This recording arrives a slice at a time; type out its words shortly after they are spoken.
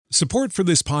Support for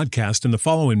this podcast and the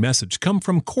following message come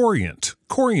from Corient.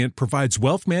 Corient provides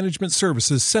wealth management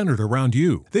services centered around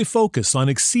you. They focus on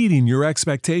exceeding your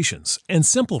expectations and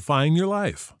simplifying your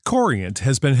life. Corient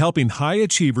has been helping high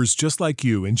achievers just like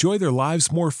you enjoy their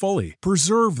lives more fully,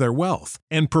 preserve their wealth,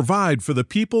 and provide for the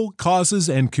people, causes,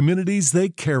 and communities they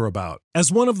care about. As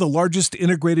one of the largest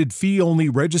integrated fee-only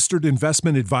registered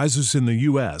investment advisors in the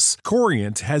U.S.,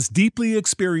 Corient has deeply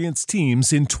experienced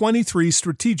teams in 23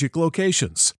 strategic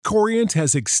locations. Corient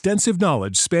has extensive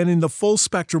knowledge spanning the full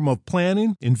spectrum of planning,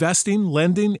 investing,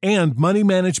 lending, and money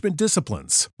management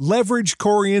disciplines. Leverage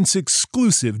Corient's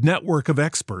exclusive network of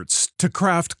experts to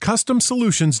craft custom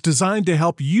solutions designed to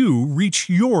help you reach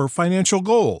your financial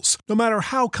goals, no matter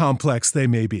how complex they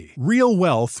may be. Real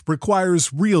wealth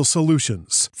requires real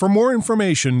solutions. For more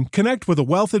information, connect with a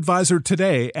wealth advisor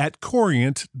today at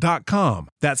Corient.com.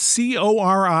 That's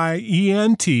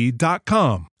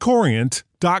Corient.com.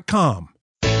 Corient.com.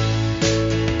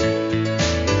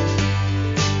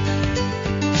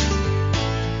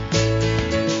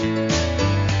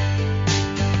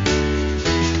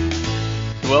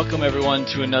 Welcome, everyone,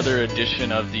 to another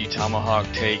edition of the Tomahawk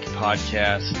Take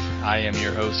podcast. I am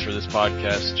your host for this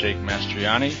podcast, Jake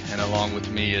Mastriani, and along with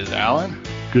me is Alan.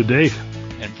 Good day.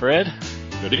 And Fred.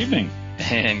 Good evening.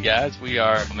 And guys, we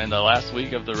are in the last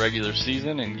week of the regular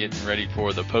season and getting ready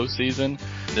for the postseason.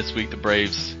 This week, the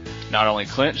Braves not only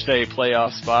clinched a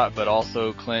playoff spot, but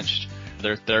also clinched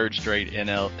their third straight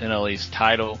NL East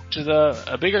title, which is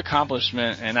a big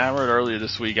accomplishment. And I wrote earlier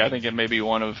this week, I think it may be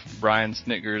one of Brian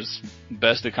Snitker's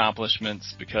best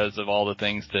accomplishments because of all the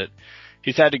things that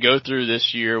he's had to go through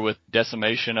this year with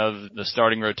decimation of the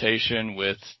starting rotation,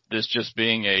 with this just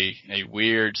being a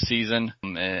weird season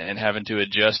and having to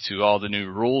adjust to all the new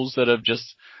rules that have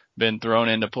just been thrown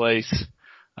into place.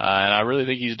 And I really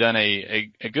think he's done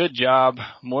a good job,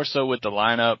 more so with the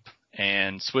lineup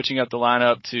and switching up the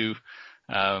lineup to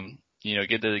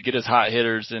get his hot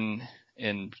hitters in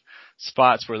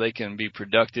spots where they can be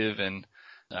productive. And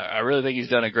I really think he's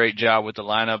done a great job with the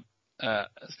lineup.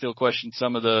 Still question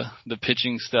some of the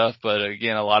pitching stuff, but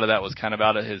again, a lot of that was kind of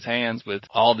out of his hands with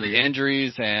all the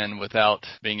injuries and without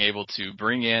being able to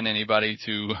bring in anybody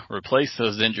to replace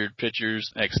those injured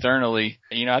pitchers externally.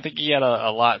 I think he had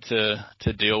a lot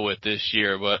to deal with this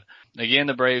year, but again,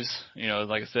 the Braves,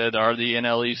 like I said, are the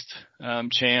NL East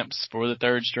champs for the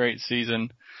third straight season.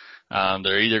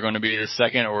 They're either going to be the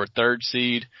second or third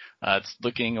seed. It's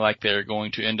looking like they're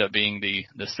going to end up being the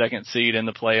second seed in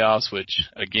the playoffs, which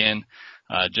again,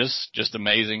 just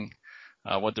amazing,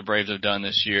 what the Braves have done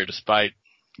this year, despite,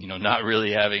 not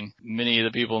really having many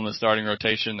of the people in the starting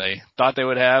rotation they thought they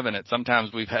would have. And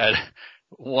sometimes we've had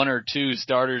one or two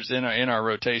starters in our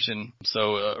rotation.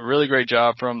 So a really great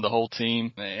job from the whole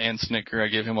team and Snitker. I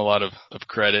give him a lot of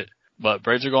credit, but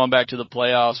Braves are going back to the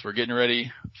playoffs. We're getting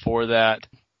ready for that.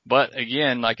 But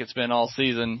again, like it's been all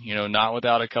season, not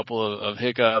without a couple of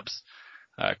hiccups.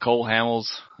 Cole Hamels,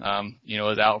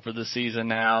 is out for the season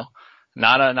now.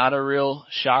 Not a real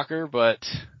shocker, but,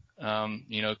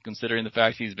 considering the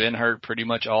fact he's been hurt pretty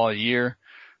much all year,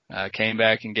 came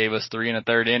back and gave us 3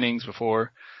 1/3 innings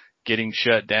before getting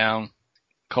shut down.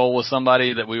 Cole was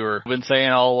somebody that we've been saying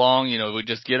all along, we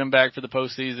just get him back for the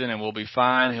postseason and we'll be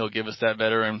fine. He'll give us that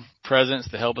veteran presence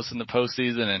to help us in the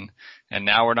postseason. And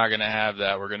now we're not going to have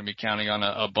that. We're going to be counting on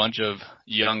a bunch of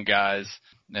young guys.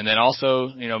 And then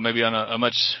also, maybe on a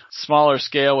much smaller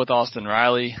scale with Austin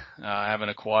Riley, having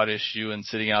a quad issue and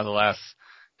sitting out the last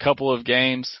couple of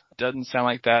games. Doesn't sound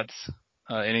like that's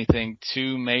anything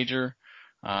too major.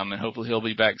 And hopefully he'll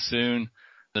be back soon.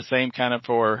 The same kind of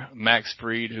for Max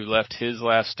Fried, who left his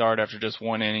last start after just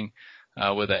one inning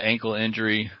with an ankle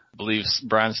injury. I believe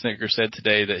Brian Snitker said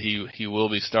today that he will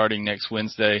be starting next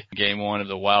Wednesday, game 1 of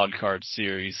the wild card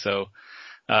series. So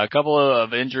a couple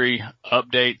of injury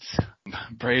updates.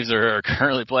 Braves are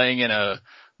currently playing in a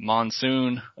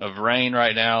monsoon of rain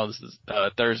right now. This is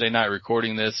Thursday night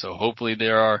recording this, so hopefully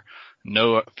there are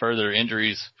no further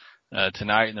injuries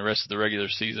tonight and the rest of the regular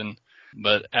season.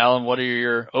 But Alan, what are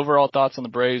your overall thoughts on the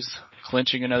Braves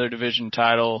clinching another division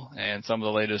title and some of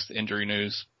the latest injury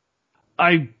news?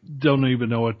 I don't even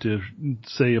know what to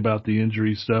say about the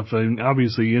injury stuff. I mean,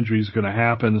 obviously injuries are going to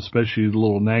happen, especially the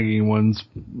little nagging ones,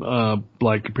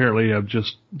 like apparently have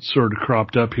just sort of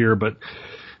cropped up here, but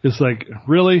it's like,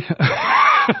 really?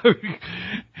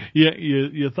 Yeah,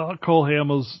 you thought Cole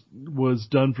Hamels was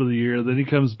done for the year, then he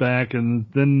comes back, and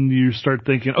then you start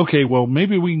thinking, okay, well,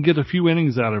 maybe we can get a few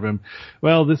innings out of him.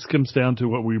 Well, this comes down to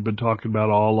what we've been talking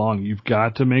about all along. You've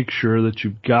got to make sure that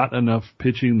you've got enough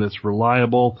pitching that's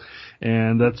reliable,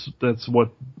 and that's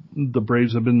what the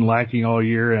Braves have been lacking all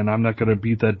year, and I'm not going to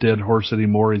beat that dead horse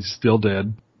anymore. He's still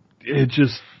dead. It's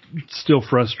just still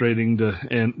frustrating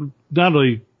and not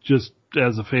only just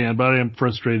as a fan, but I am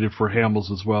frustrated for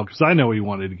Hamels as well, because I know he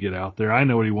wanted to get out there. I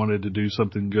know he wanted to do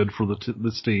something good for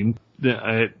this team.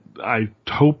 I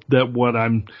hope that what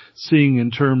I'm seeing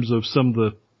in terms of some of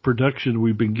the production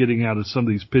we've been getting out of some of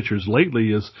these pitchers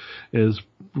lately is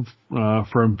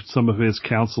from some of his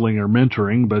counseling or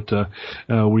mentoring, but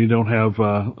we don't have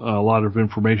a lot of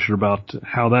information about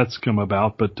how that's come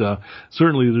about. But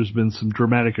certainly there's been some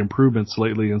dramatic improvements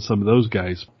lately in some of those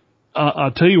guys.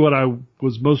 I'll tell you what I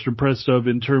was most impressed of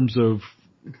in terms of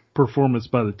performance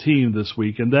by the team this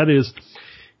week, and that is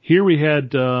here we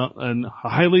had a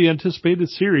highly anticipated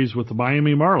series with the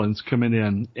Miami Marlins coming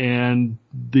in, and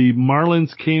the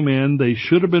Marlins came in. They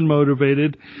should have been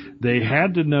motivated. They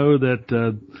had to know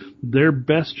that their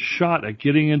best shot at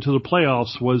getting into the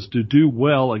playoffs was to do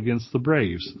well against the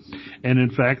Braves. And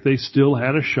in fact, they still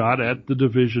had a shot at the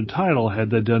division title had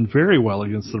they done very well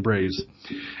against the Braves.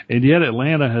 And yet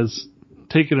Atlanta has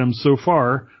taken them so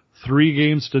far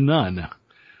 3-0.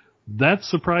 That's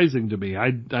surprising to me.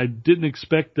 I didn't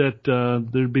expect that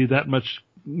there'd be that much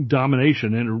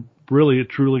domination, and it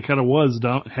truly kind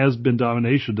of has been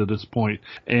domination to this point.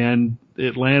 And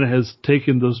Atlanta has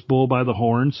taken this bull by the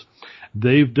horns.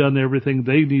 They've done everything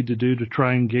they need to do to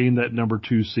try and gain that number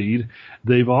 2 seed.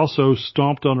 They've also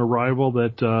stomped on a rival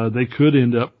that they could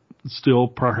end up still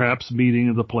perhaps meeting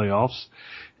in the playoffs.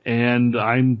 And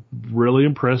I'm really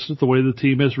impressed with the way the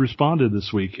team has responded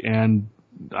this week. And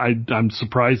I'm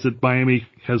surprised that Miami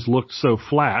has looked so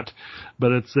flat,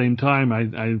 but at the same time,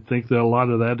 I think that a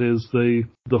lot of that is the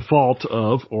fault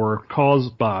of or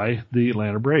caused by the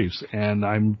Atlanta Braves, and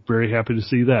I'm very happy to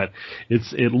see that.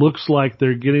 It looks like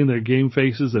they're getting their game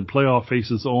faces and playoff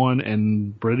faces on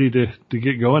and ready to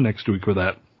get going next week with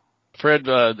that. Fred,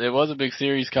 it was a big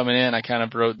series coming in. I kind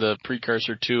of wrote the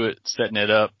precursor to it, setting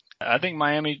it up. I think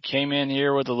Miami came in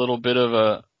here with a little bit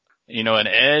of an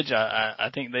edge. I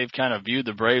think they've kind of viewed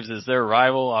the Braves as their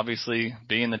rival, obviously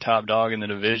being the top dog in the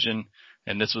division,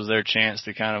 and this was their chance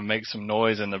to kind of make some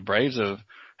noise, and the Braves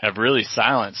have really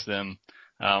silenced them,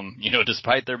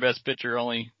 despite their best pitcher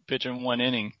only pitching 1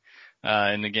 inning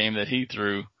in the game that he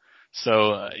threw.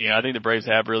 So, I think the Braves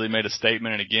have really made a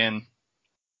statement, and again,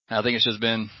 I think it's just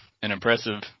been an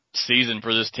impressive season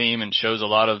for this team and shows a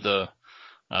lot of the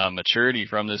maturity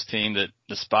from this team that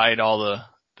despite all the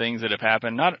things that have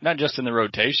happened, not just in the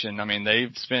rotation. I mean,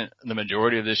 they've spent the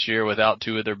majority of this year without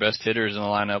 2 of their best hitters in the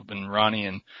lineup, and Ronnie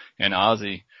and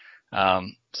Ozzie.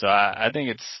 So I think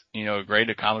it's, a great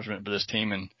accomplishment for this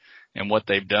team and what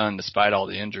they've done despite all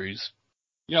the injuries.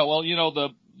 Yeah, well,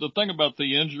 the thing about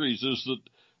the injuries is that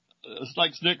it's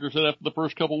like Snicker said, after the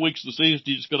first couple of weeks of the season,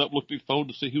 you just got up, looked at your phone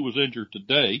to see who was injured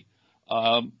today.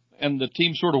 And the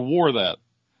team sort of wore that.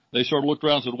 They sort of looked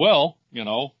around and said, well,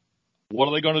 what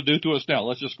are they going to do to us now?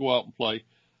 Let's just go out and play.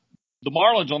 The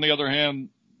Marlins, on the other hand,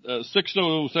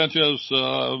 Sixto Sanchez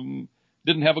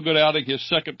didn't have a good outing his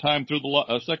second time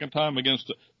against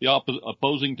the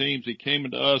opposing teams. He came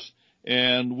into us,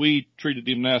 and we treated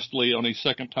him nastily on his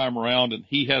second time around, and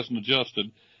he hasn't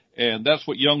adjusted. And that's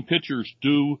what young pitchers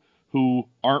do who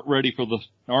aren't ready for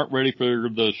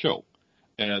the show.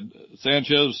 And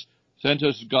Sanchez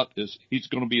he's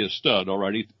going to be a stud, all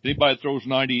right. Anybody that throws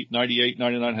 90, 98,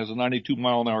 99, has a 92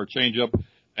 mile an hour changeup,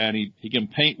 and he can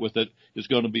paint with it, is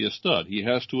going to be a stud. He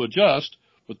has to adjust,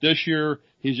 but this year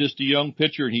he's just a young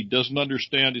pitcher and he doesn't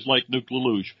understand. He's like Nuke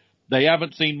LaLoosh. They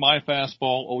haven't seen my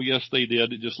fastball. Oh yes, they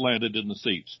did. It just landed in the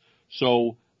seats.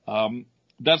 So,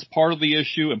 that's part of the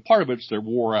issue, and part of it's they're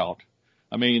wore out.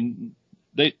 I mean,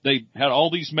 they had all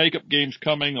these makeup games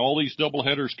coming, all these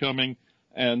doubleheaders coming,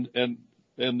 and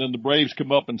then the Braves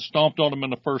come up and stomped on them in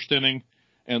the first inning.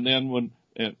 And then when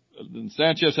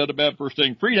Sanchez had a bad first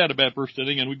inning, Fried had a bad first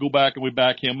inning, and we go back and we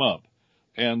back him up.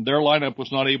 And their lineup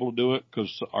was not able to do it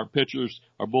because our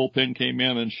bullpen came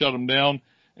in and shut them down.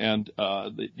 And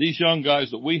these young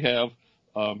guys that we have,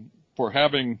 for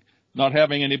not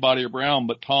having anybody around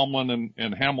but Tomlin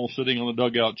and Hamill sitting on the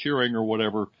dugout cheering or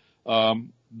whatever,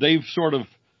 they sort of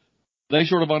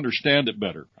understand it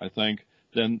better, I think,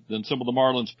 than some of the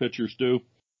Marlins pitchers do.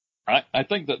 I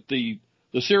think that the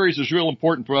series is real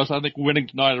important for us. I think winning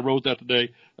tonight, I wrote that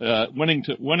today,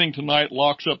 winning tonight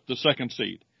locks up the 2nd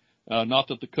seed. Not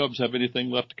that the Cubs have anything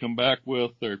left to come back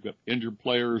with. They've got injured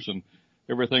players and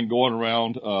everything going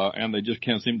around, and they just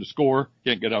can't seem to score,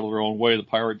 can't get out of their own way. The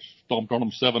Pirates stomped on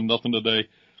them 7-0 today.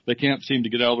 They can't seem to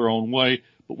get out of their own way.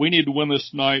 But we need to win this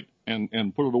tonight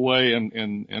and put it away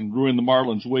and ruin the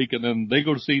Marlins' week, and then they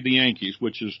go to see the Yankees,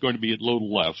 which is going to be at low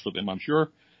laughs for them, I'm sure.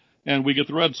 And we get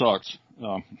the Red Sox.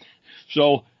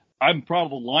 So I'm proud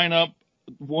of the lineup.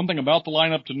 one thing about the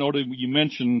lineup to note, you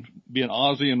mentioned being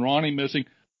Ozzie and Ronnie missing.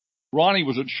 Ronnie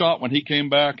was a shot when he came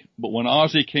back, but when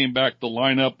Ozzie came back, the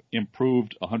lineup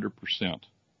improved 100%.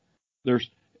 There's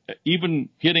even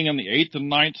hitting in the 8th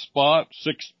and 9th spot,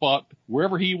 6th spot,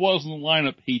 wherever he was in the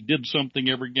lineup, he did something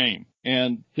every game.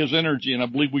 And his energy, and I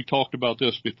believe we talked about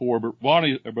this before, but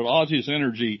Ozzie's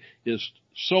energy is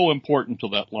so important to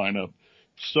that lineup.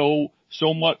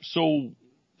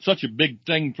 Such a big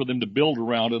thing for them to build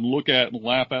around and look at and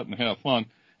laugh at and have fun.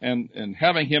 And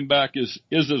having him back is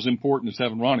as important as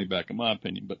having Ronnie back, in my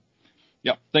opinion. But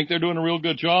yeah, think they're doing a real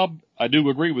good job. I do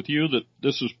agree with you that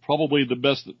this is probably the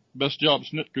best job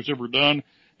Snitker's ever done.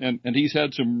 And he's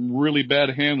had some really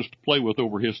bad hands to play with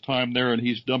over his time there, and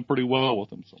he's done pretty well with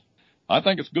them. So I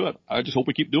think it's good. I just hope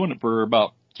we keep doing it for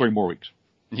about 3 more weeks.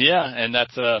 Yeah, and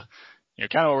that's kind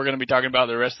of what we're going to be talking about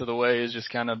the rest of the way is just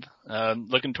kind of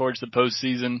looking towards the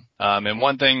postseason. And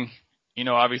one thing,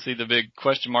 obviously the big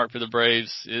question mark for the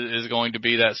Braves is going to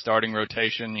be that starting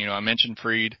rotation. I mentioned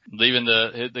Fried leaving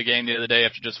the game the other day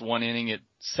after just 1 inning. It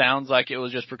sounds like it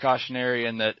was just precautionary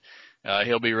and that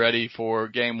he'll be ready for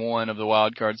game 1 of the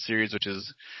wild card series, which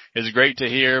is great to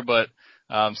hear, but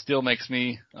still makes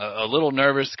me a little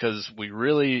nervous because we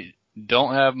really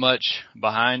don't have much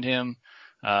behind him.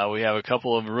 We have a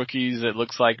couple of rookies that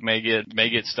looks like may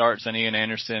get starts on Ian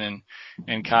Anderson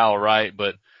and Kyle Wright.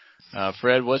 But,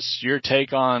 Fred, what's your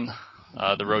take on,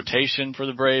 the rotation for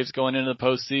the Braves going into the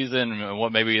postseason and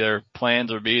what maybe their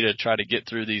plans would be to try to get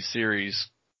through these series?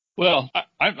 Well,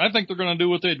 I think they're going to do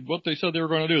what they said they were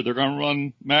going to do. They're going to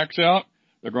run Max out.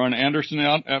 They're going to Anderson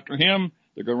out after him.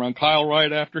 They're going to run Kyle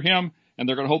Wright after him. And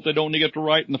they're going to hope they don't get to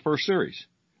Wright in the first series.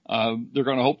 They're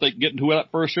going to hope they can get into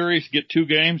that first series, get 2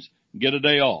 games, get a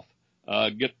day off,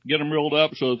 get them reeled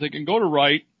up so that they can go to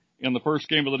Wright in the first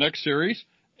game of the next series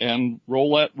and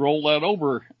roll that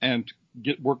over and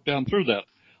get work down through that.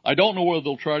 I don't know whether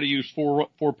they'll try to use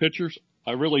four pitchers.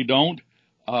 I really don't.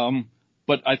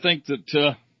 But I think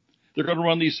that, they're going to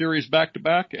run these series back to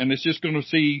back, and it's going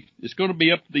to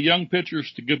be up to the young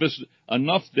pitchers to give us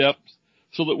enough depth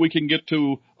so that we can get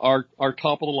to our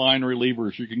top of the line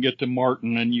relievers. You can get to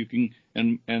Martin and you can,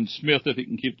 and Smith if he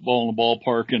can keep the ball in the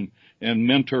ballpark and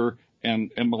Mentor and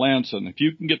Melanson. If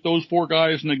you can get those 4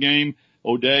 guys in the game,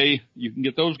 O'Day, you can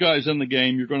get those guys in the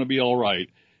game, you're going to be all right.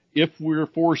 If we're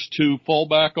forced to fall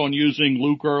back on using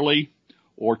Luke Early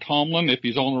or Tomlin, if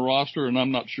he's on the roster, and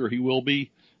I'm not sure he will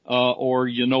be, or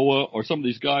Yanoa, or some of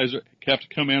these guys have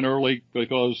to come in early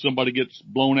because somebody gets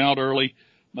blown out early,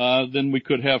 then we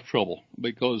could have trouble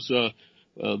because,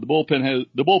 the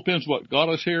bullpen's what got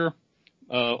us here,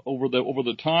 over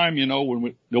the time,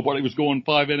 when nobody was going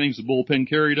 5 innings, the bullpen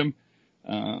carried them.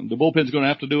 The bullpen's going to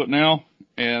have to do it now,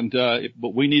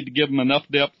 but we need to give them enough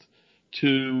depth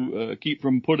to, keep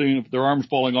from putting their arms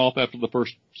falling off after the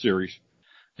first series.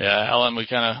 Yeah, Alan, we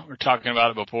kind of were talking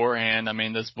about it beforehand. I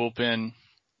mean, this bullpen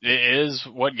is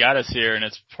what got us here, and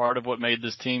it's part of what made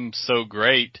this team so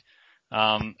great.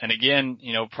 And again,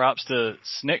 props to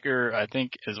Snitker, I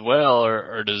think, as well,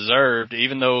 are deserved,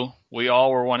 even though we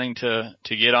all were wanting to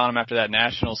get on him after that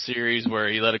national series where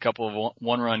he let a couple of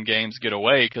 1-run games get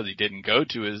away because he didn't go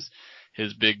to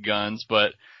his big guns.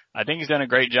 But I think he's done a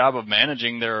great job of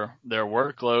managing their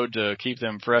workload to keep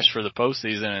them fresh for the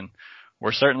postseason, and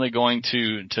we're certainly going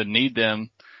to need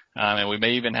them. And we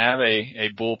may even have a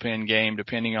bullpen game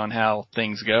depending on how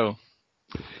things go.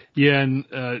 Yeah, and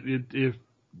if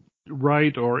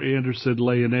Wright or Anderson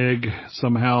lay an egg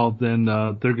somehow, then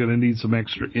they're going to need some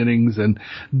extra innings, and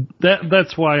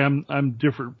that's why I'm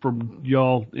different from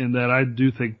y'all in that I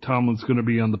do think Tomlin's going to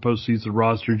be on the postseason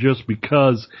roster just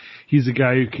because he's a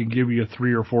guy who can give you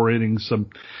 3 or 4 innings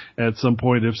at some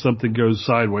point if something goes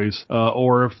sideways,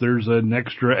 or if there's an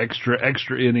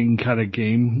extra inning kind of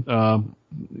game.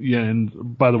 Yeah,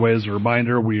 and by the way, as a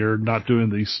reminder, we are not doing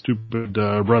the stupid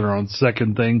runner on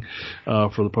second thing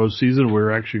for the postseason.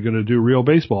 We're actually going to do real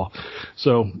baseball.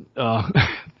 So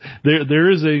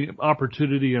there is a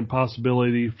opportunity and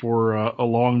possibility for a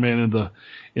long man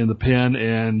in the pen,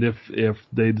 and if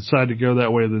they decide to go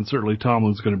that way, then certainly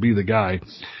Tomlin's going to be the guy.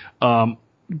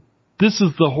 This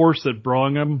is the horse that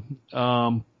brung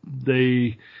him.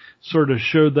 They sort of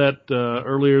showed that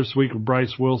earlier this week with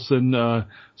Bryce Wilson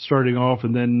starting off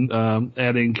and then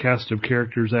adding cast of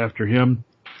characters after him.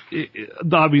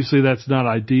 Obviously, that's not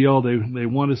ideal. They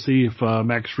want to see if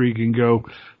Max Fried can go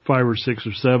 5 or 6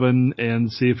 or 7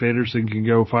 and see if Anderson can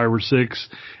go 5 or 6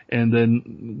 and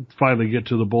then finally get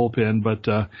to the bullpen.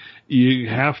 But you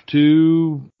have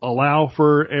to allow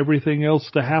for everything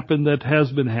else to happen that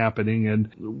has been happening.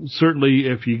 And certainly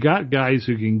if you got guys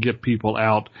who can get people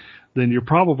out, then you're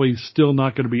probably still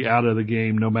not going to be out of the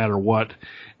game no matter what,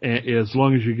 as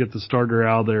long as you get the starter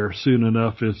out there soon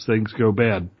enough if things go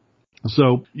bad.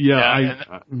 So,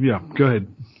 go ahead.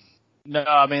 No,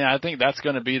 I mean, I think that's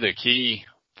going to be the key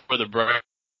for the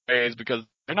Braves because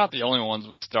they're not the only ones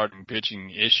with starting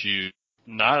pitching issues.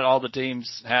 Not all the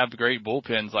teams have great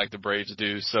bullpens like the Braves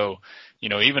do. So,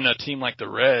 even a team like the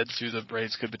Reds, who the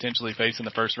Braves could potentially face in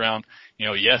the first round,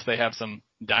 yes, they have some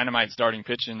dynamite starting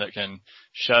pitching that can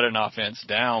shut an offense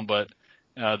down, but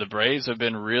the Braves have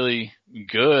been really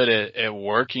good at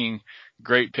working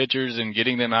great pitchers and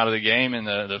getting them out of the game in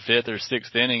the fifth or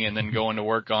sixth inning and then going to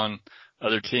work on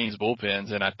other teams'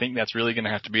 bullpens. And I think that's really going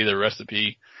to have to be the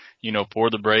recipe, for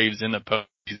the Braves in the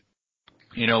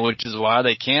postseason, which is why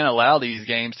they can't allow these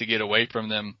games to get away from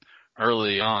them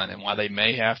early on and why they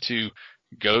may have to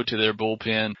go to their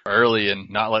bullpen early and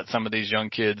not let some of these young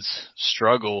kids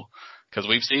struggle. Because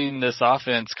we've seen this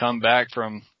offense come back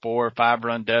from 4 or 5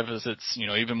 run deficits,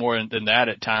 even more than that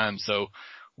at times. So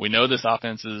we know this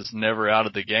offense is never out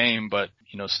of the game, but,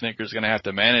 Snitker's going to have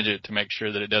to manage it to make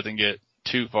sure that it doesn't get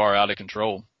too far out of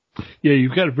control. Yeah,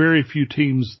 you've got very few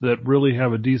teams that really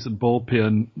have a decent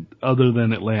bullpen other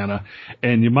than Atlanta,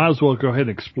 and you might as well go ahead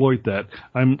and exploit that.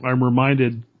 I'm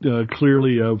reminded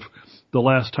clearly of the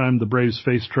last time the Braves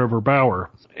faced Trevor Bauer,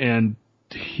 and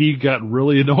he got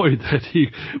really annoyed that he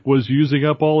was using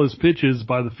up all his pitches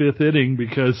by the 5th inning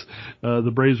because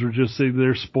the Braves were just sitting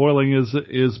there spoiling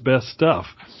his best stuff.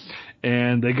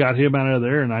 And they got him out of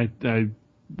there, and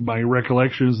my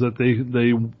recollection is that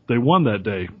they won that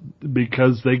day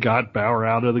because they got Bauer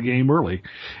out of the game early.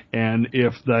 And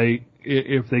if they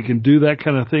can do that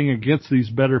kind of thing against these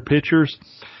better pitchers,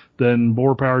 then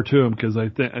more power to them, because I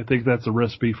think that's a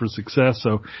recipe for success.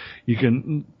 So you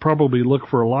can probably look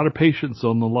for a lot of patience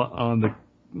on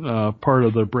the part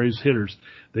of the Braves hitters.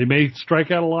 They may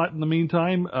strike out a lot in the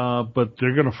meantime, but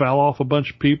they're going to foul off a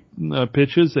bunch of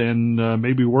pitches and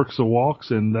maybe work some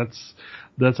walks, and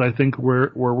that's I think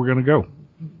where we're going to go.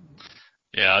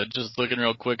 Yeah, just looking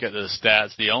real quick at the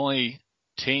stats, the only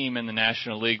team in the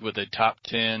National League with a top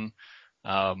 10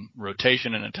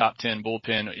 rotation and a top 10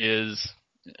 bullpen is,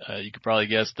 you could probably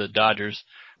guess, the Dodgers.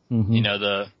 Mm-hmm.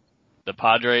 The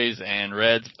Padres and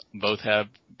Reds both have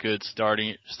good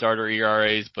starter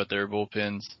ERAs, but their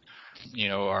bullpens,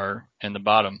 are in the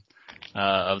bottom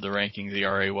of the rankings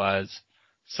ERA wise.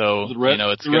 So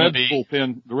it's going to be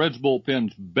the Reds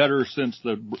bullpen's better since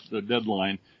the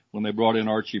deadline when they brought in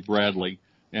Archie Bradley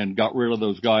and got rid of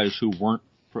those guys who weren't.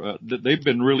 They've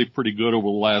been really pretty good over the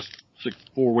last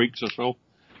 4 weeks or so.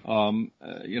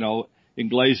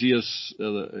 Iglesias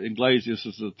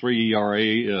is a 3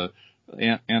 ERA.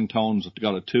 Antone's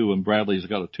got a 2, and Bradley's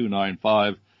got a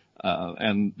 2.95.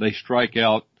 And they strike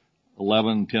out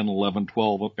 11, 10, 11,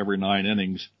 12 every 9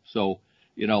 innings. So,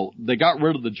 they got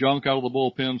rid of the junk out of the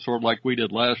bullpen, sort of like we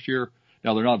did last year.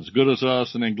 Now they're not as good as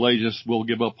us, and Iglesias will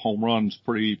give up home runs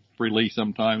pretty freely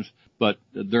sometimes, but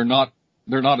they're not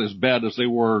as bad as they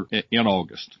were in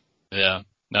August. Yeah.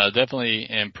 No, definitely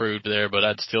improved there, but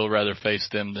I'd still rather face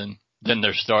them than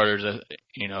their starters.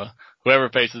 Whoever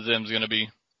faces them is going to be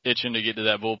itching to get to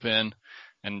that bullpen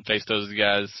and face those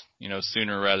guys,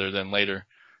 sooner rather than later.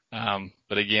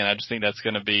 But again, I just think that's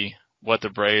going to be what the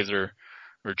Braves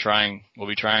will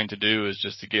be trying to do, is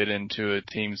just to get into a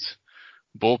team's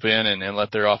bullpen and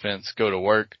let their offense go to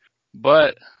work.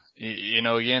 But,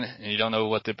 again, you don't know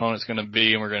what the opponent's going to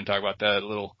be, and we're going to talk about that a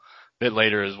little bit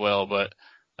later as well. But,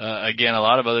 again, a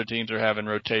lot of other teams are having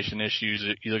rotation issues.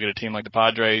 You look at a team like the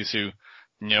Padres who,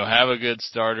 have a good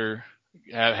starter,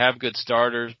 have good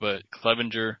starters, but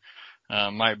Clevenger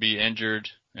might be injured,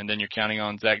 and then you're counting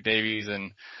on Zach Davies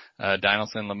and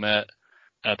Dinelson Lamet.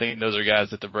 I think those are guys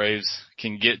that the Braves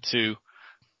can get to.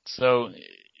 So,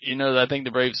 I think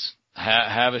the Braves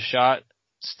have a shot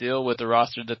still with the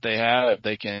roster that they have. If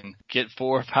they can get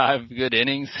 4 or 5 good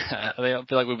innings, I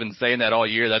feel like we've been saying that all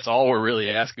year. That's all we're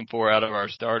really asking for out of our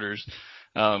starters.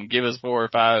 Give us 4 or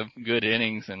 5 good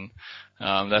innings, and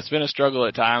that's been a struggle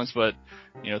at times, but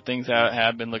things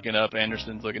have been looking up.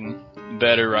 Anderson's looking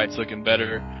better, Wright's looking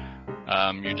better.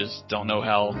 You just don't know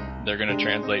how they're going to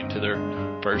translate into their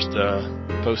first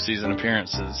postseason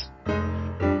appearances.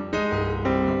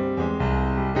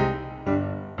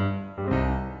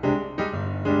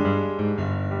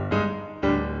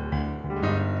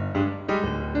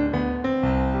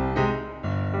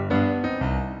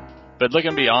 But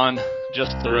looking beyond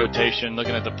just the rotation,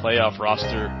 looking at the playoff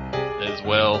roster as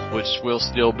well, which will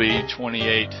still be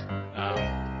 28.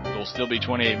 There'll still be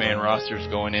 28-man rosters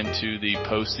going into the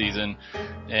postseason.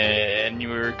 And you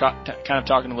were kind of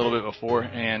talking a little bit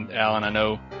beforehand, Alan, I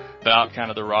know, about kind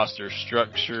of the roster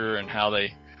structure and how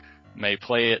they may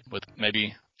play it with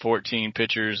maybe 14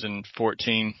 pitchers and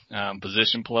 14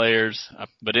 position players.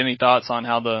 But any thoughts on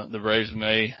how the Braves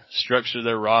may structure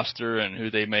their roster and who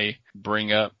they may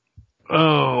bring up?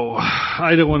 Oh,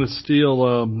 I don't want to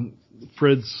steal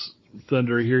Fred's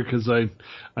thunder here because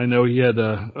I know he had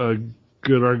a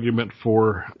good argument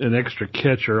for an extra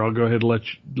catcher. I'll go ahead and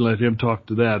let him talk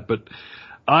to that. But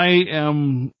I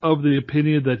am of the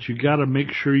opinion that you got to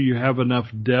make sure you have enough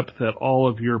depth at all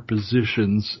of your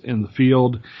positions in the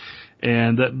field.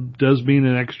 And that does mean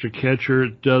an extra catcher.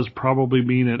 It does probably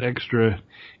mean an extra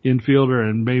infielder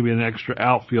and maybe an extra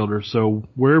outfielder. So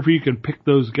wherever you can pick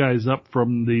those guys up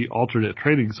from the alternate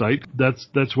trading site,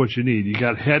 that's what you need. You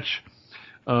got Hetch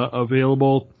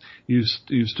available.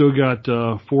 You've still got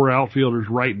 4 outfielders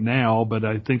right now, but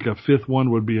I think a 5th one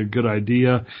would be a good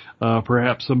idea.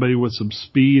 Perhaps somebody with some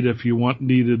speed if you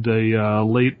needed a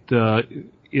late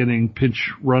inning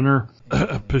pinch runner,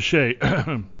 Pache,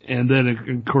 and then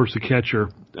of course a catcher.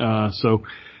 So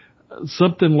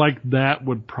something like that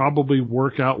would probably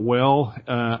work out well.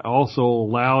 Also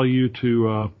allow you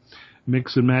to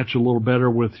mix and match a little better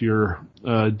with your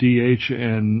DH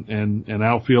and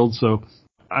outfield. So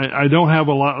I don't have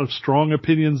a lot of strong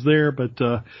opinions there, but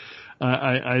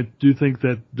I do think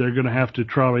that they're going to have to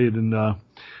try and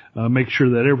make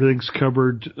sure that everything's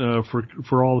covered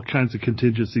for all kinds of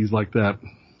contingencies like that.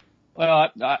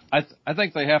 Well, I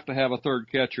think they have to have a third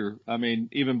catcher. I mean,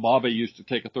 even Bobby used to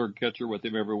take a third catcher with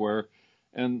him everywhere.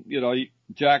 And,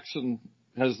 Jackson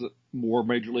has more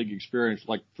major league experience,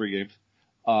 like 3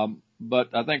 games. But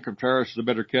I think Contreras is a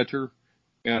better catcher,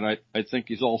 and I think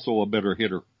he's also a better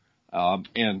hitter.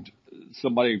 And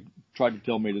somebody tried to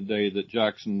tell me today that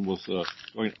Jackson was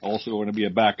also going to be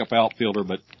a backup outfielder,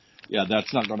 but yeah,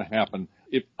 that's not going to happen.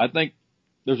 I think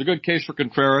there's a good case for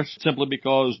Contreras simply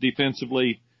because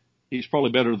defensively he's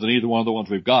probably better than either one of the ones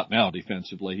we've got now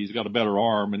defensively. He's got a better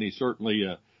arm, and he's certainly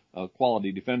a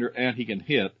quality defender, and he can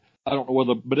hit. I don't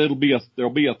know but there'll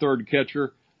be a third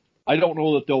catcher. I don't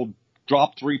know that they'll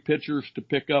drop 3 pitchers to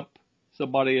pick up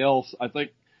somebody else. I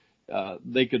think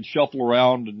they could shuffle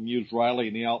around and use Riley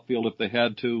in the outfield if they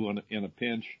had to in a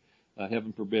pinch,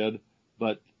 heaven forbid.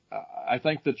 But I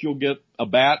think that you'll get a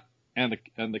bat and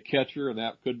the catcher, and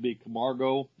that could be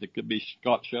Camargo. It could be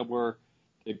Scott Schebler.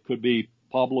 It could be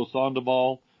Pablo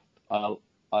Sandoval.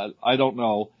 I don't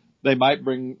know. They might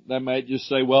just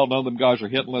say, well, none of them guys are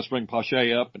hitting. Let's bring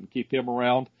Pache up and keep him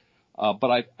around.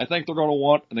 But I think they're going to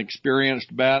want an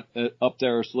experienced bat up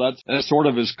there. So that's sort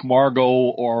of as Camargo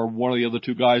or one of the other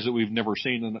 2 guys that we've never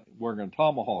seen wearing a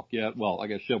tomahawk yet. Well, I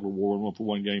guess Schebler wore one for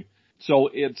 1 game. So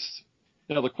it's,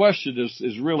 the question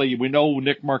is really, we know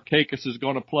Nick Markakis is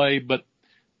going to play, but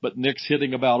Nick's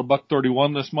hitting about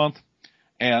 $131 this month,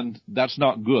 and that's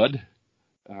not good.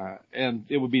 And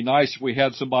it would be nice if we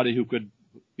had somebody who could,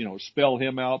 spell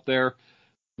him out there.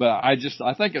 But I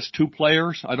think it's 2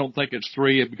 players. I don't think it's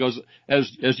 3 because as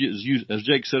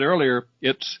Jake said earlier,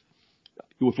 if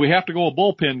we have to go a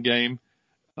bullpen game,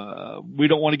 we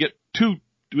don't want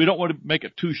to make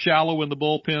it too shallow in the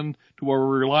bullpen to where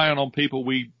we're relying on people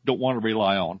we don't want to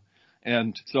rely on.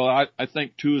 And so I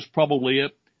think 2 is probably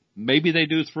it. Maybe they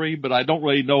do 3, but I don't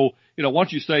really know.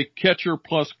 Once you say catcher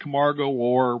plus Camargo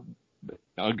or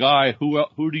a guy,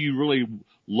 who do you really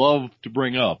love to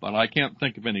bring up? And I can't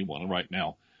think of anyone right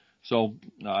now. So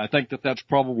I think that's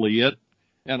probably it.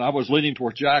 And I was leaning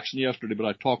towards Jackson yesterday, but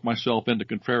I talked myself into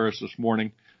Contreras this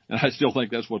morning, and I still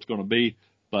think that's what's going to be.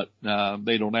 But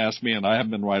they don't ask me, and I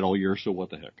haven't been right all year, so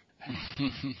what the heck?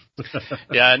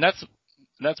 Yeah, and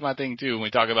that's my thing too. When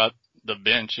we talk about the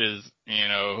bench is,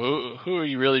 who are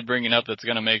you really bringing up that's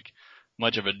going to make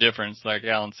much of a difference? Like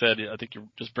Alan said, I think you're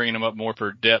just bringing them up more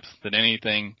for depth than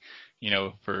anything,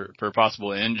 for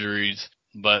possible injuries.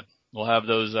 But we'll have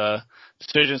those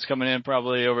decisions coming in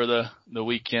probably over the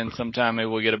weekend sometime. Maybe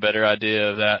we'll get a better idea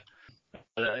of that.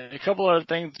 A couple other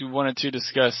things we wanted to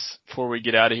discuss before we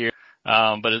get out of here.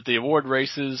 But at the award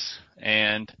races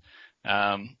and,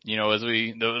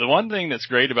 the one thing that's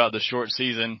great about the short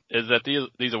season is that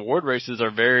these award races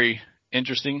are very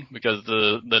interesting because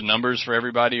the numbers for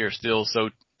everybody are still so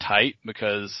tight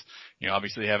because,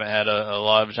 obviously haven't had a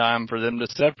lot of time for them to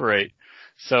separate.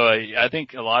 So I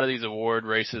think a lot of these award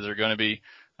races are going to be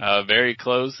very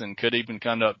close and could even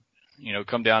come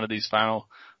down to these final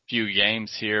few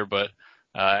games here. But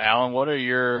Alan, what are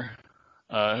your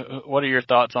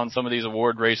thoughts on some of these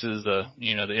award races? The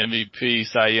MVP,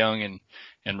 Cy Young,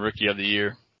 and Rookie of the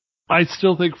Year. I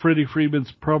still think Freddie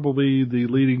Freeman's probably the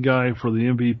leading guy for the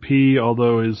MVP,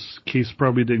 although his case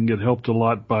probably didn't get helped a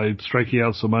lot by striking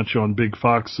out so much on Big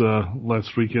Fox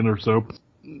last weekend or so.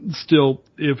 Still,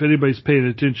 if anybody's paying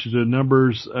attention to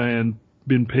numbers and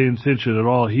been paying attention at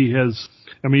all, he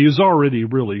was already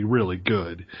really, really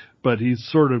good, but he's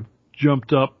sort of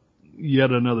jumped up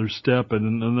yet another step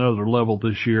and another level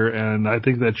this year, and I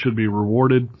think that should be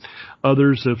rewarded.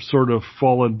 Others have sort of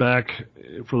fallen back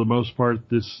for the most part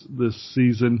this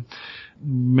season.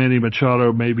 Manny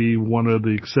Machado may be one of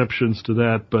the exceptions to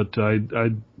that, but I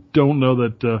don't know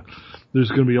that there's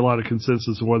going to be a lot of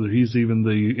consensus on whether he's even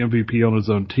the MVP on his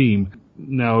own team.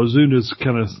 Now, Ozuna's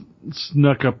kind of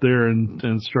snuck up there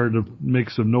and started to make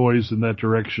some noise in that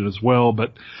direction as well,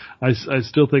 but I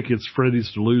still think it's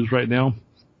Freddie's to lose right now.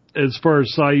 As far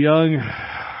as Cy Young,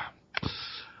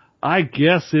 I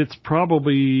guess it's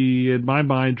probably, in my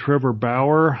mind, Trevor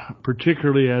Bauer,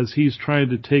 particularly as he's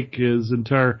trying to take his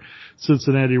entire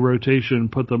Cincinnati rotation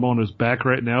and put them on his back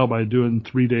right now by doing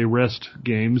 3-day rest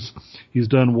games. He's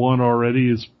done one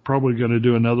already. He's probably going to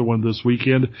do another one this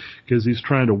weekend because he's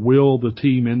trying to will the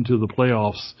team into the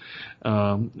playoffs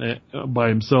by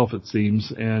himself, it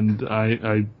seems. And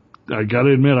I got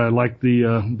to admit, I like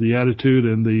the attitude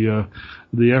and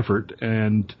the effort,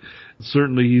 and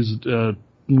certainly he's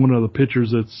one of the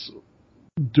pitchers that's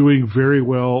doing very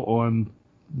well on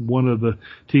one of the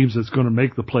teams that's going to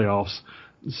make the playoffs.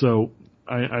 So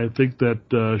I think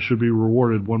that should be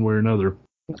rewarded one way or another.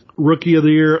 Rookie of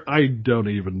the Year, I don't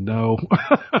even know.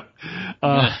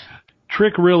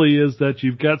 Trick really is that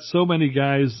you've got so many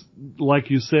guys, like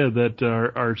you said, that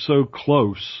are so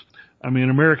close. I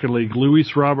mean, American League,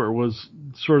 Luis Robert was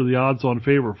sort of the odds-on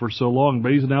favorite for so long,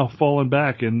 but he's now fallen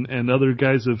back, and other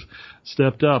guys have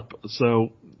stepped up.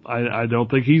 So I don't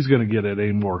think he's going to get it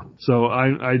anymore. So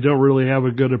I don't really have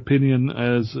a good opinion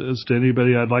as to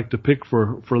anybody I'd like to pick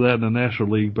for that in the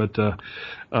National League. But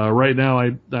right now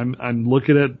I'm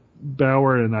looking at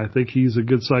Bauer, and I think he's a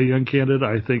good Cy Young candidate.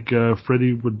 I think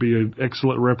Freddie would be an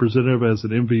excellent representative as an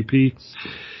MVP,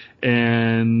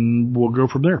 and we'll go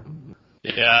from there.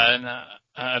 Yeah, and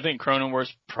I think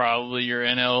Cronenworth's probably your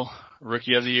NL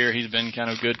Rookie of the Year. He's been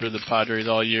kind of good for the Padres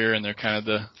all year, and they're kind of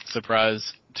the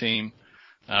surprise team.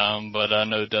 But I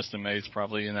know Dustin May's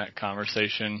probably in that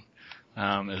conversation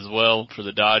as well for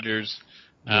the Dodgers.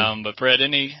 But Fred,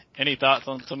 any thoughts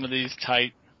on some of these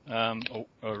tight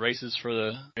races for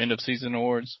the end of season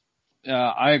awards?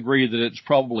 I agree that it's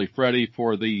probably Freddie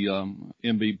for the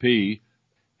MVP.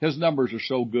 His numbers are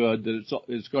so good that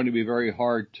it's going to be very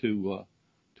hard to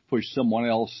push someone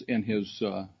else in his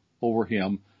over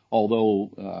him.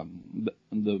 Although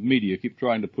the media keep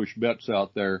trying to push Betts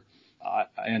out there,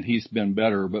 and he's been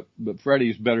better, but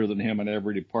Freddie's better than him in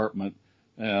every department.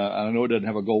 I know it doesn't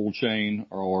have a gold chain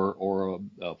or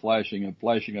flashing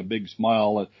a big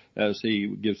smile as he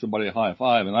gives somebody a high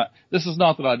five. And this is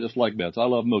not that I dislike Betts. I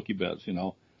love Mookie Betts,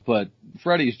 but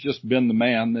Freddie's just been the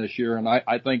man this year, and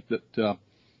I think that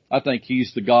I think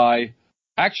he's the guy.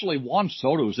 Actually, Juan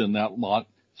Soto's in that lot.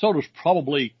 Soto's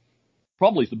probably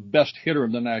the best hitter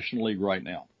in the National League right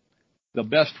now. The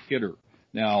best hitter.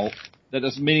 Now, that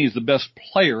doesn't mean he's the best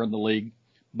player in the league,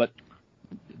 but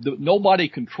nobody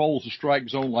controls the strike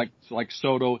zone like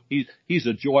Soto. He's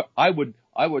a joy. I would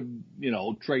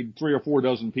trade 3 or 4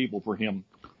 dozen people for him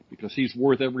because he's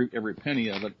worth every penny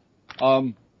of it.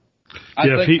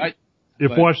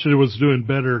 If Washington was doing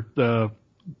better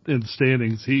in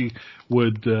standings, he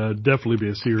would definitely be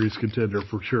a series contender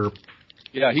for sure.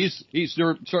 Yeah, he's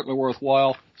certainly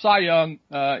worthwhile. Cy Young,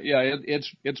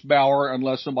 it's Bauer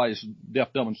unless somebody's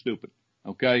deaf, dumb, and stupid.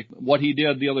 Okay, what he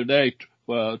did the other day,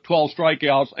 12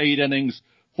 strikeouts, 8 innings,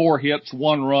 4 hits,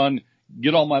 1 run.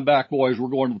 Get on my back, boys. We're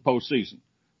going to the postseason.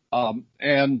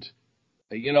 And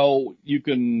you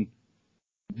can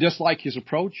dislike his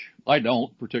approach. I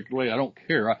don't particularly. I don't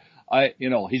care.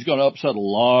 He's going to upset a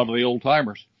lot of the old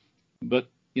timers. But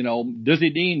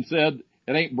Dizzy Dean said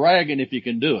it ain't bragging if you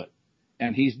can do it.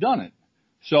 And he's done it.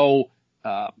 So,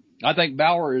 I think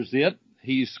Bauer is it.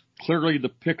 He's clearly the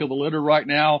pick of the litter right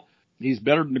now. He's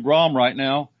better than DeGrom right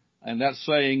now. And that's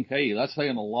saying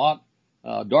a lot.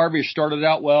 Darvish started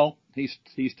out well. He's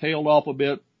tailed off a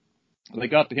bit. They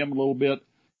got to him a little bit.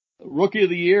 Rookie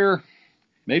of the Year,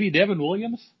 maybe Devin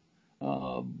Williams.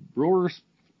 Brewers,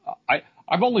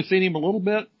 I've only seen him a little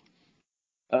bit.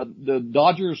 The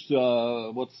Dodgers,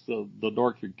 what's the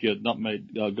darker kid? Not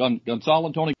made, Tony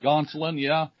Gonsolin.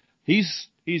 Yeah.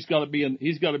 He's got to be in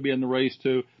the race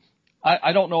too.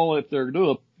 I don't know if they're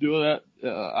do that.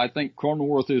 I think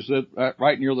Cronenworth is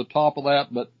right near the top of that,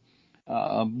 but,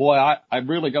 boy, I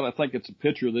really got to think it's a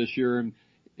pitcher this year, and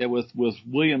with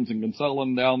Williams and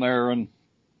Gonsolin down there, and,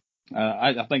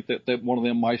 I think that one of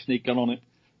them might sneak in on it.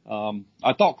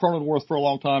 I thought Cronenworth for a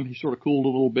long time. He sort of cooled a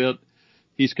little bit.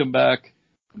 He's come back.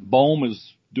 Bohm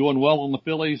is doing well in the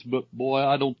Phillies, but boy,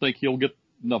 I don't think he'll get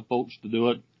enough votes to do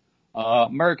it.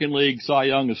 American League Cy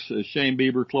Young is Shane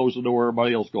Bieber, close the door,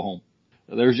 everybody else go home.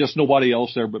 There's just nobody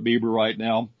else there but Bieber right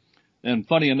now. And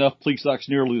funny enough, Plesac's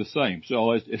nearly the same.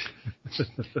 So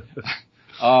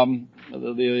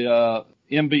the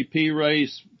MVP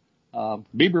race,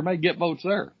 Bieber may get votes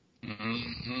there.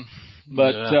 Mm-hmm.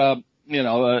 But, yeah.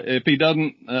 If he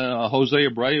doesn't, Jose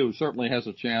Abreu certainly has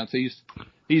a chance. He's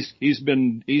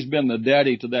been the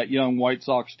daddy to that young White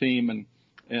Sox team,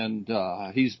 and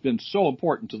he's been so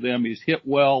important to them. He's hit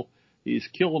well. He's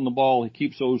killing the ball. He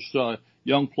keeps those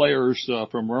young players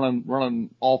from running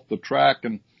off the track.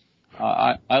 And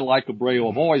I like Abreu.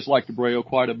 I've always liked Abreu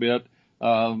quite a bit.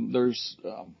 There's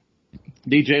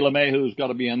DJ LeMay, who's got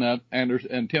to be in that,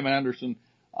 and Tim Anderson.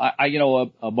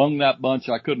 Among that bunch,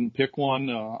 I couldn't pick one.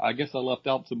 I guess I left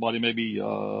out somebody, maybe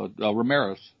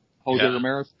Ramirez, Jose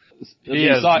Ramirez. He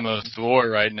has the most WAR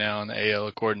right now in the AL,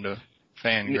 according to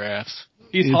FanGraphs.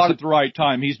 He's hot at the right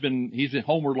time. He's been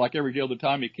homered like every other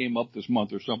time he came up this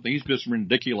month or something. He's just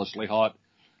ridiculously hot.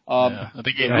 I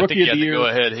think he had the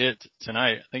go-ahead hit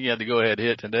tonight. I think he had the go-ahead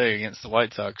hit today against the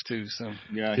White Sox too. So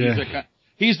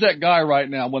he's that guy right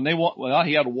now.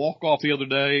 He had a walk off the other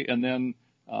day, and then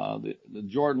the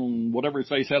Jordan, whatever his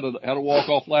face, had a walk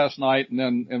off last night,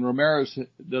 and Ramirez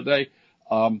today.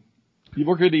 The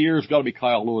rookie of the year has got to be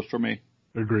Kyle Lewis for me.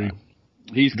 Agree.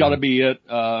 He's got to be it.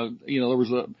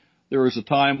 There was a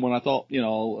time when I thought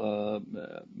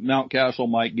Mountcastle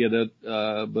might get it,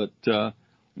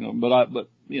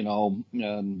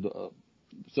 and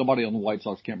somebody on the White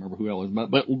Sox, can't remember who else,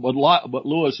 but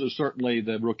Lewis is certainly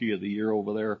the rookie of the year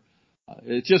over there.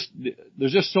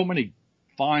 There's just so many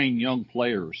fine young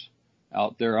players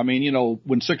out there. I mean,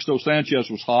 when Sixto Sanchez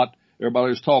was hot, everybody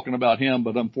was talking about him,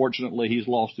 but unfortunately he's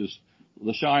lost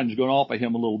the shine's gone off of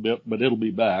him a little bit, but it'll be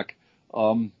back.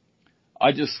 I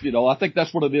think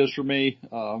that's what it is for me.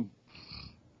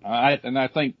 I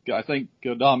think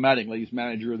Don Mattingly's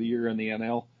manager of the year in the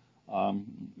NL,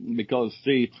 because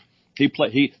he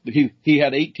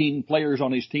had 18 players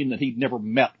on his team that he'd never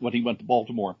met when he went to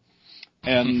Baltimore,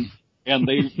 and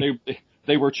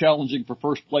they were challenging for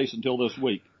first place until this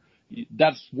week.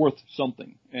 That's worth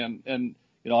something, and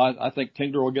I think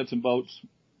Tingler will get some votes,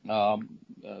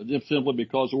 just simply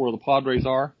because of where the Padres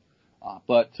are.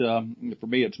 But for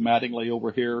me, it's Mattingly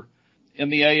over here. In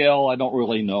the AL, I don't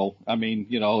really know. I mean,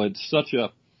 it's such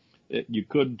you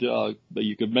could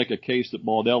make a case that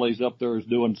Baldelli's up there is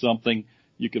doing something.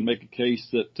 You can make a case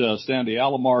that Sandy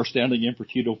Alomar standing in for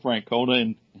Tito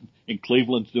Francona in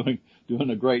Cleveland's doing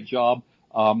a great job.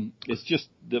 It's just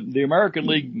the American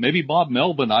League, maybe Bob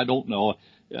Melvin, I don't know.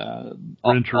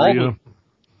 Renteria.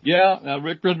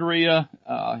 Rick Renteria,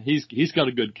 he's got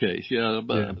a good case.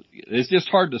 But it's just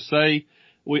hard to say.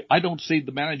 I don't see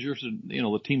the managers and,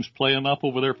 the teams play enough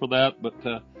over there for that, but,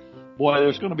 boy,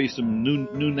 there's going to be some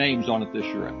new names on it this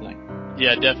year, I think.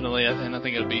 Yeah, definitely. And I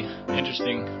think it'll be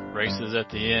interesting races at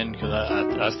the end, because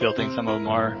I still think some of them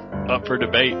are up for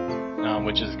debate,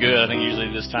 which is good. I think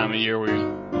usually this time of year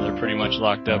they're pretty much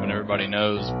locked up and everybody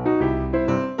knows.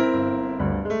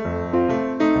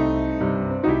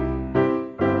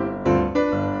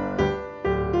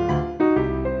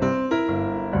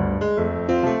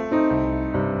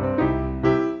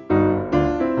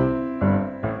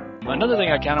 Another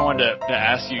thing I kind of wanted to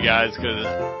ask you guys, because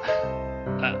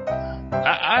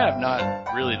I have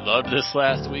not really loved this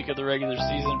last week of the regular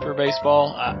season for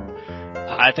baseball.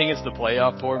 I think it's the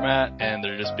playoff format, and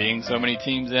there just being so many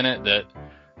teams in it that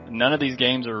none of these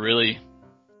games are really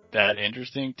that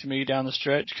interesting to me down the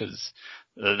stretch, because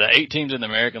the 8 teams in the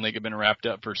American League have been wrapped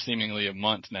up for seemingly a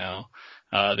month now.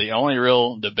 The only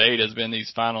real debate has been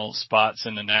these final spots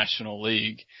in the National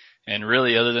League, and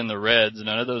really, other than the Reds,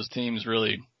 none of those teams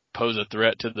really pose a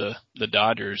threat to the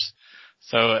Dodgers.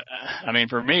 So, I mean,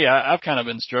 for me, I've kind of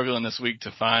been struggling this week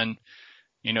to find,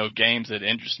 games that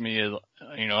interest me,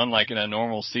 unlike in a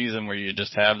normal season where you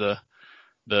just have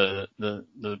the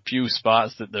few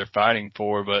spots that they're fighting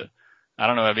for. But I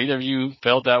don't know, have either of you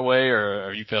felt that way, or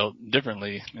have you felt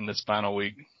differently in this final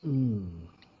week?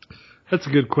 That's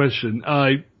a good question.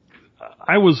 I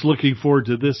was looking forward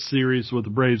to this series with the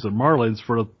Braves and Marlins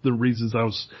for the reasons I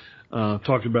was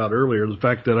talking about earlier. The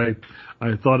fact that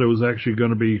I thought it was actually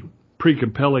going to be pretty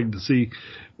compelling to see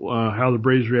how the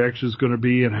Braves' reaction is going to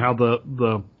be, and how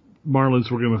the Marlins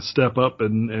were going to step up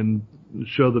and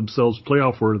show themselves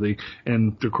playoff worthy.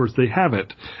 And of course they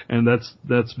haven't, and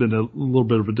that's been a little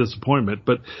bit of a disappointment.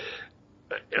 But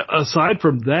aside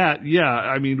from that,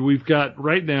 I mean, we've got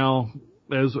right now,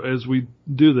 as we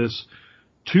do this,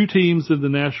 2 teams in the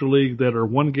National League that are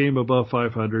 1 game above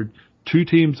 500, 2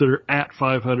 teams that are at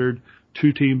 500,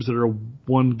 2 teams that are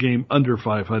 1 game under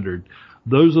 500.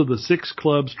 Those are the 6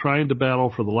 clubs trying to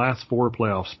battle for the last 4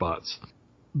 playoff spots.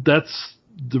 That's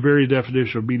the very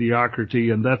definition of mediocrity,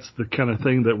 and that's the kind of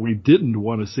thing that we didn't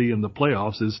want to see in the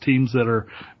playoffs, is teams that are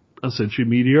essentially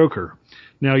mediocre.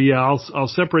 Now, yeah, I'll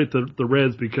separate the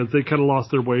Reds because they kind of lost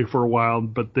their way for a while,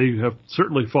 but they have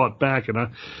certainly fought back. And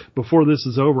before this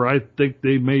is over, I think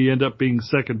they may end up being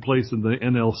second place in the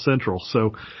NL Central.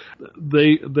 So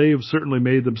they have certainly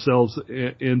made themselves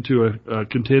into a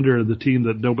contender, the team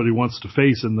that nobody wants to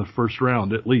face in the first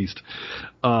round, at least.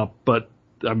 But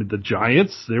I mean, the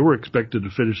Giants, they were expected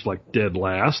to finish like dead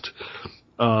last.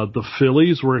 The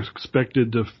Phillies were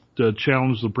expected to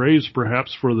challenge the Braves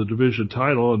perhaps for the division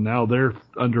title, and now they're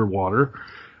underwater.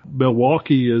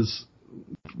 Milwaukee is,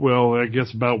 well, I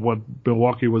guess about what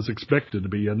Milwaukee was expected to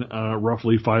be, a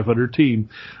roughly 500 team.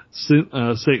 St.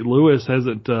 Louis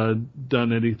hasn't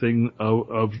done anything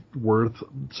of worth.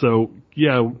 So,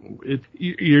 yeah,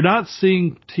 you're not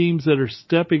seeing teams that are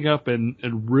stepping up and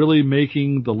really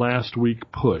making the last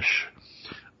week push.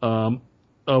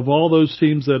 Of all those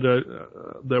teams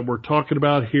that we're talking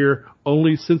about here,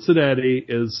 only Cincinnati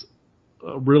is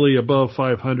really above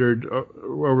 500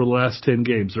 over the last 10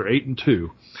 games. They're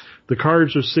 8-2. The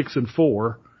Cards are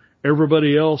 6-4.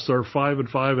 Everybody else are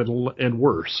 5-5 and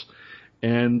worse.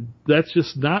 And that's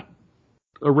just not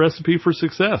a recipe for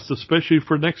success, especially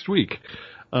for next week.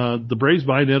 The Braves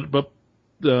might end up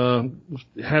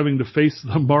having to face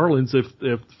the Marlins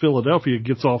if Philadelphia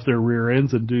gets off their rear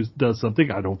ends and does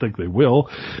something. I don't think they will,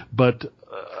 but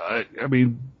I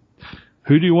mean,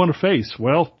 who do you want to face?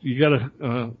 Well, you got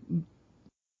a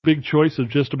big choice of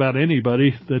just about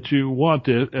anybody that you want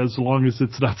to, as long as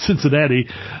it's not Cincinnati,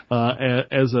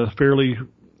 as a fairly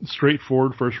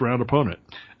straightforward first round opponent.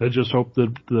 I just hope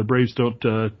that the Braves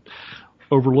don't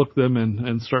overlook them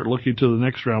and start looking to the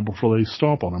next round before they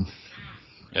stomp on them.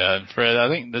 Yeah, Fred, I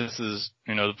think this is,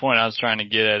 the point I was trying to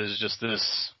get at is just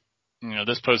this,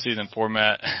 this postseason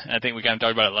format. I think we kind of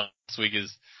talked about it last week,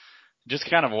 is just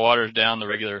kind of waters down the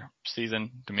regular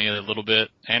season to me a little bit,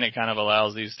 and it kind of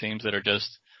allows these teams that are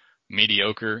just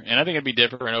mediocre. And I think it'd be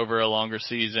different over a longer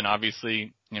season.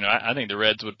 Obviously, I think the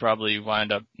Reds would probably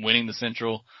wind up winning the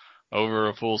Central over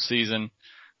a full season.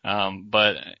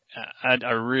 But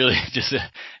I really just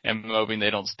am hoping they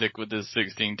don't stick with this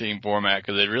 16-team format,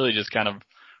 because it really just kind of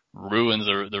ruins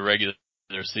the regular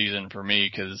season for me,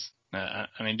 because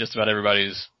just about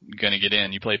everybody's going to get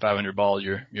in. You play 500 balls,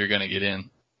 you're going to get in.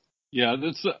 Yeah,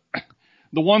 that's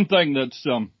the one thing that's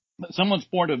someone's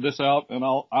pointed this out, and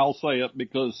I'll say it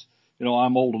because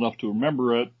I'm old enough to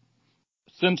remember it.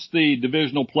 Since the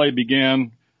divisional play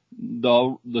began,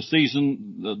 the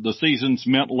seasons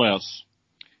meant less.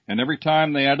 And every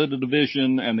time they added a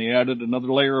division and they added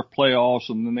another layer of playoffs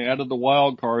and then they added the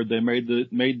wild card, they made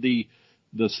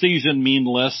the season mean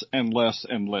less and less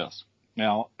and less.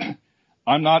 Now,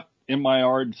 I'm not in my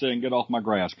yard saying get off my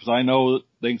grass, because I know that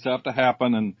things have to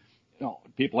happen, and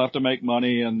people have to make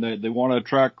money, and they want to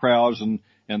attract crowds,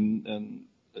 and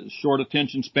short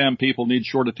attention span people need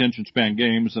short attention span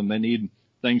games, and they need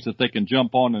things that they can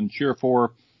jump on and cheer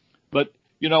for. But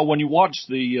when you watch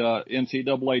the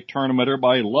NCAA tournament,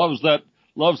 everybody loves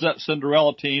that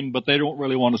Cinderella team, but they don't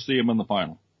really want to see them in the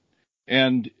final.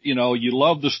 And, you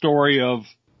love the story of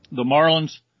the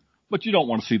Marlins, but you don't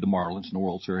want to see the Marlins in the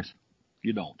World Series.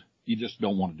 You don't. You just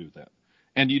don't want to do that.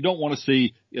 And you don't want to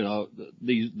see,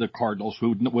 the Cardinals,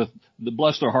 who, with the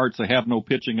bless their hearts, they have no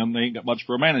pitching and they ain't got much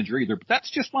for a manager either. But that's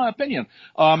just my opinion.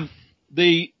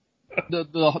 The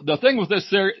thing with this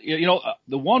series,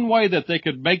 the one way that they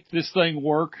could make this thing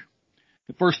work,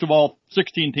 first of all,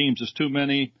 16 teams is too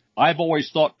many. I've always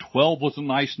thought 12 was a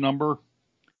nice number.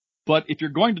 But if you're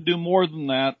going to do more than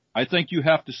that, I think you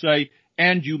have to say,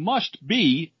 and you must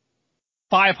be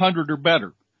 500 or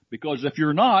better. Because if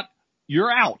you're not,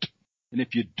 you're out. And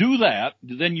if you do that,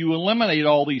 then you eliminate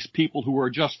all these people who are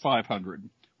just 500,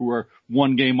 who are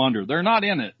one game under. They're not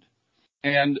in it.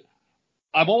 And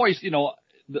I've always,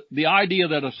 the idea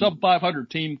that a sub-500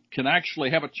 team can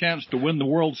actually have a chance to win the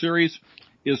World Series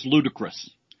is ludicrous.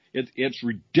 It's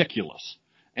ridiculous.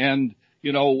 And,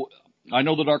 I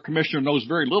know that our commissioner knows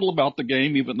very little about the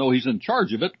game, even though he's in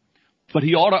charge of it, but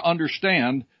he ought to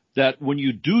understand that when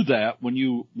you do that, when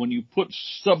you put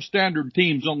substandard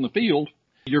teams on the field,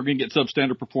 you're going to get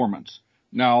substandard performance.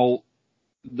 Now,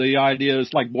 the idea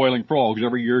is like boiling frogs.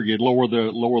 Every year you lower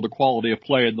the quality of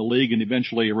play in the league, and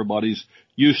eventually everybody's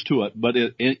used to it. But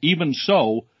even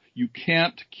so, you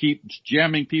can't keep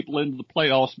jamming people into the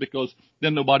playoffs, because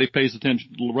then nobody pays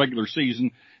attention to the regular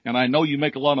season. And I know you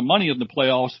make a lot of money in the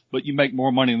playoffs, but you make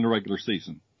more money in the regular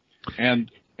season.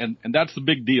 And that's the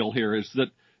big deal here, is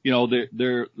that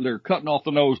they're cutting off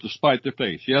the nose to spite their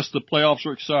face. Yes, the playoffs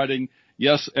are exciting.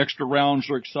 Yes, extra rounds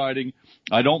are exciting.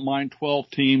 I don't mind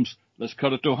 12 teams. Let's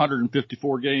cut it to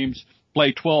 154 games.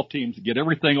 Play 12 teams. Get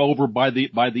everything over by the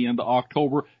end of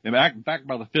October. In fact,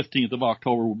 by the 15th of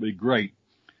October would be great.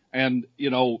 And,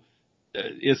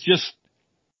 it's just,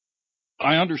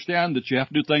 I understand that you have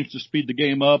to do things to speed the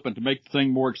game up and to make the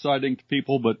thing more exciting to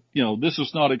people, but, this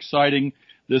is not exciting.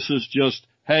 This is just,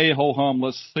 hey, ho-hum,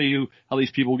 let's see how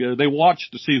these people get it. They watch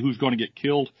to see who's going to get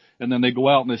killed, and then they go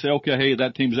out and they say, okay, hey,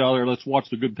 that team's out there. Let's watch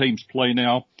the good teams play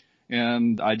now.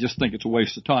 And I just think it's a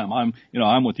waste of time.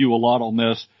 I'm with you a lot on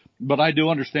this, but I do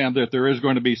understand that there is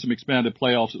going to be some expanded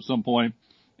playoffs at some point.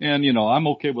 And, I'm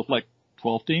okay with like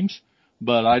 12 teams.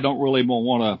 But I don't really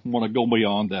want to go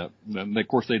beyond that. And of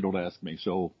course they don't ask me.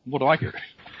 So what do I care?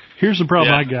 Here's the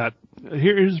problem I got.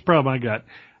 Here's the problem I got.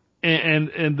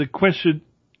 And the question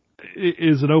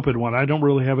is an open one. I don't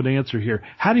really have an answer here.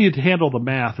 How do you handle the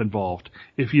math involved?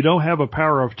 If you don't have a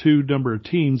power of 2 number of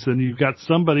teams, then you've got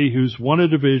somebody who's won a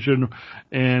division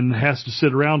and has to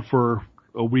sit around for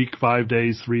a week, 5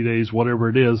 days, 3 days, whatever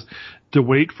it is, to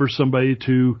wait for somebody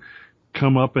to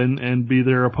come up and be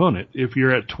their opponent. If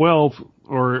you're at 12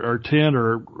 or 10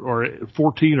 or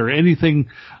 14 or anything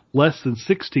less than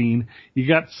 16, you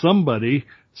got somebody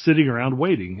sitting around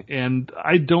waiting. And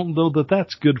I don't know that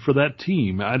that's good for that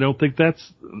team. I don't think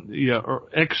that's,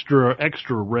 extra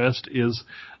rest is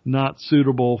not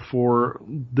suitable for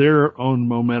their own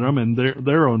momentum and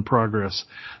their own progress.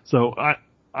 So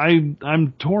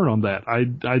I'm torn on that. I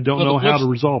don't know how to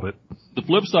resolve it. The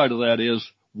flip side of that is,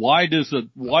 why does the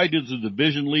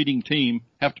division leading team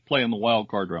have to play in the wild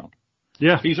card round?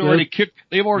 Yeah. They've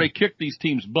already kicked these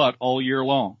teams' butt all year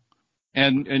long.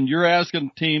 And you're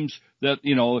asking teams that,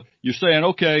 you're saying,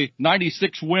 okay,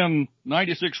 96 win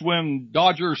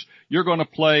Dodgers, you're going to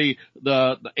play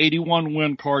the 81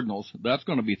 win Cardinals. That's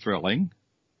going to be thrilling.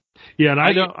 Yeah, and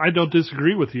I don't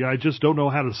disagree with you. I just don't know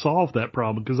how to solve that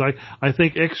problem because I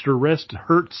think extra rest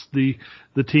hurts the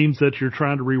teams that you're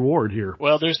trying to reward here.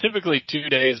 Well, there's typically 2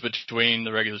 days between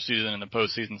the regular season and the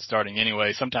postseason starting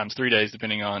anyway, sometimes 3 days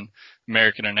depending on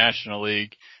American or National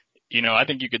League. I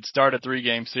think you could start a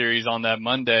 3-game series on that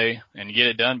Monday and get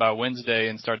it done by Wednesday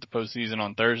and start the postseason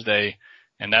on Thursday,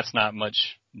 and that's not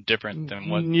much different than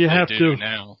what you have they to do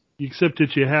now. Except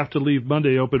that you have to leave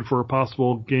Monday open for a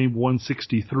possible game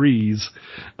 163s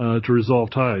to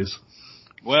resolve ties.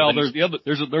 Well,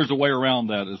 there's a way around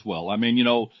that as well. I mean, you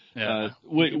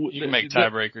can make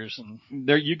tiebreakers and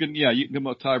you can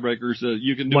make tiebreakers.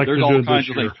 You can do like there's all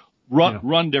kinds of year. things.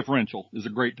 Run differential is a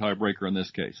great tiebreaker in this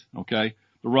case. Okay,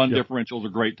 the run differential is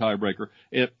a great tiebreaker.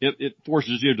 It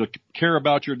forces you to care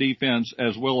about your defense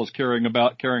as well as caring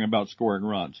about scoring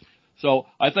runs. So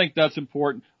I think that's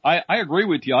important. I agree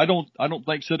with you. I don't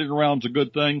think sitting around is a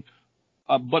good thing.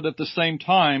 But at the same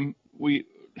time,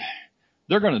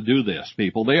 they're going to do this,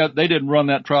 people. They didn't run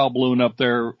that trial balloon up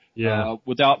there,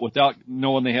 without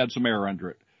knowing they had some air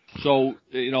under it. So,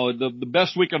 the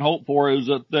best we can hope for is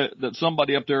that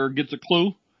somebody up there gets a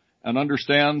clue and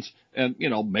understands. And,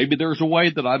 maybe there's a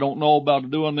way that I don't know about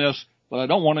doing this, but I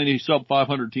don't want any sub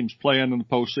 500 teams playing in the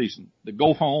postseason. They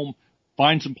go home,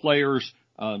 find some players,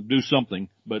 do something,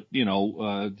 but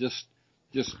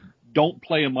just don't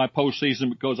play in my postseason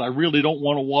because I really don't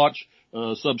want to watch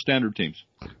substandard teams.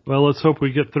 Well, let's hope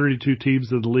we get 32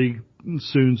 teams in the league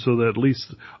soon, so that at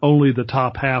least only the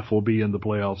top half will be in the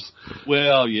playoffs.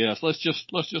 Well, yes, let's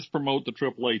just promote the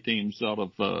AAA teams out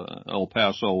of El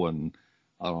Paso and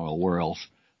I don't know where else.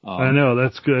 I know,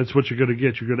 that's good. That's what you're going to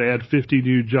get. You're going to add 50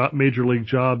 new major league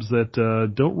jobs that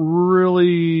don't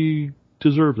really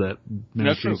deserve that in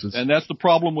many cases. And that's the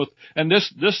problem with, and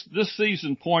this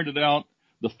season pointed out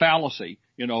the fallacy.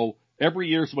 Every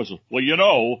year somebody says,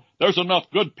 well, there's enough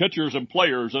good pitchers and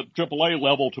players at AAA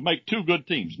level to make 2 good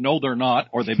teams. No, they're not,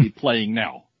 or they'd be playing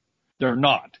now. They're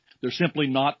not. They're simply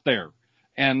not there.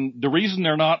 And the reason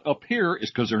they're not up here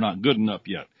is because they're not good enough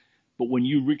yet. But when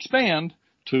you expand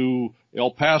to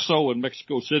El Paso and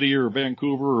Mexico City or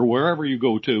Vancouver or wherever you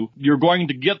go to, you're going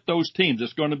to get those teams.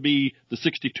 It's going to be the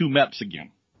 62 Mets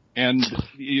again. And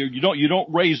you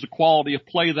don't raise the quality of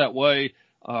play that way.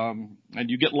 And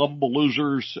you get lovable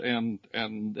losers and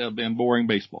boring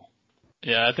baseball.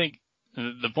 Yeah, I think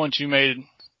the point you made,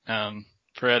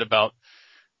 Fred, about,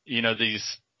 you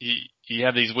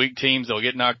have these weak teams that'll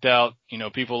get knocked out.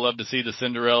 People love to see the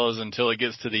Cinderellas until it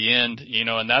gets to the end,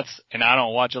 and I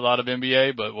don't watch a lot of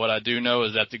NBA, but what I do know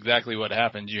is that's exactly what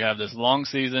happens. You have this long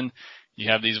season.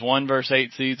 You have these 1 versus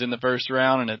 8 seeds in the first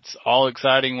round, and it's all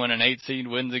exciting when an 8 seed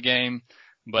wins a game.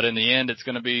 But in the end, it's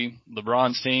going to be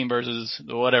LeBron's team versus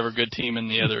whatever good team in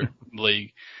the other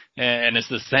league. and it's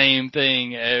the same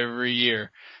thing every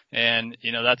year. And,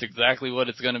 that's exactly what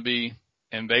it's going to be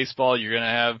in baseball. You're going to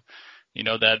have,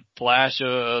 that flash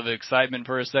of excitement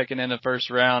for a second in the first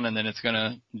round, and then it's going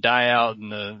to die out,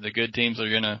 and the good teams are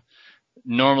going to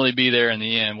normally be there in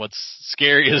the end. What's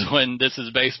scary is when this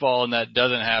is baseball and that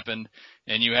doesn't happen,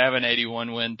 and you have an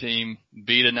 81-win team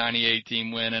beat a 98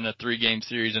 team win in a 3-game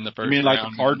series in the first round. You mean like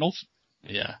the Cardinals?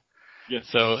 Yeah. Yes.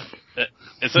 So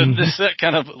that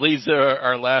kind of leads to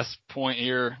our last point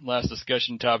here, last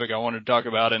discussion topic I wanted to talk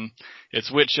about, and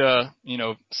it's which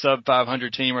sub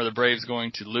 500 team are the Braves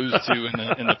going to lose to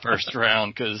in the first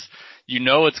round, because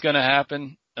it's going to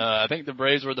happen. I think the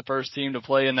Braves were the first team to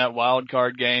play in that wild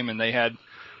card game, and they had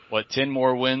 10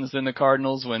 more wins than the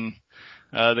Cardinals when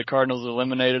the Cardinals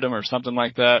eliminated them or something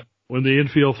like that. When the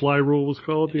infield fly rule was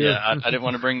called, yeah. I didn't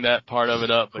want to bring that part of it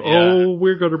up, but yeah. Oh,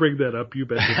 we're going to bring that up, you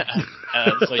bet.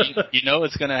 So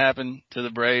it's going to happen to the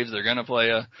Braves. They're going to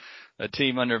play a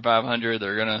team under 500.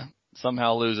 They're going to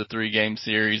somehow lose a 3-game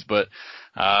series, but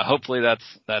hopefully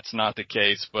that's not the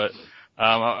case. But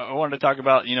I wanted to talk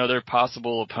about their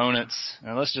possible opponents,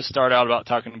 and let's just start out about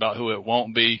talking about who it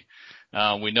won't be.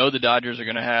 We know the Dodgers are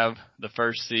going to have the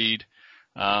first seed.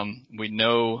 We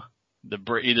know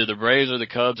either the Braves or the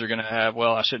Cubs are going to have,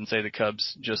 well, I shouldn't say the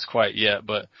Cubs just quite yet,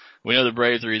 but we know the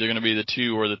Braves are either going to be the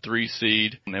 2 or the 3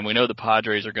 seed, and we know the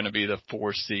Padres are going to be the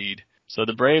 4 seed. So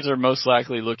the Braves are most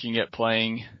likely looking at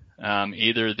playing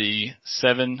either the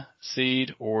 7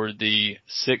 seed or the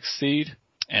 6 seed,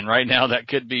 and right now that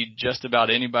could be just about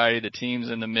anybody. The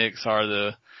teams in the mix are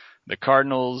the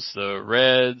Cardinals, the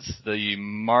Reds, the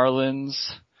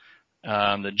Marlins,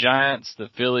 the Giants, the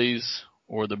Phillies,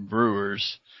 or the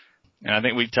Brewers. And I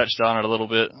think we touched on it a little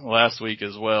bit last week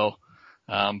as well.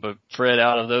 But Fred,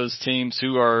 out of those teams,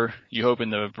 who are you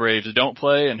hoping the Braves don't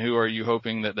play, and who are you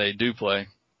hoping that they do play?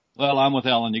 Well, I'm with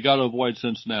Alan. You got to avoid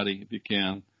Cincinnati if you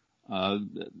can.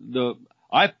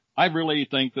 I really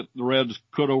think that the Reds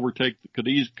could overtake.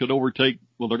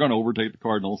 Well, they're going to overtake the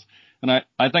Cardinals, and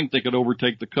I think they could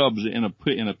overtake the Cubs in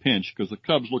a pinch, because the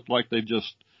Cubs look like they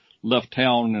just left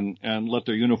town and let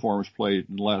their uniforms play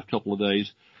in the last couple of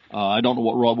days. I don't know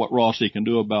what Rossi can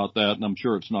do about that, and I'm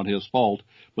sure it's not his fault.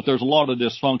 But there's a lot of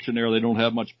dysfunction there. They don't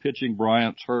have much pitching.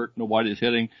 Bryant's hurt. Nobody's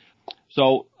hitting.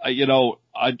 So, I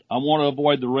want to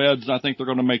avoid the Reds. I think they're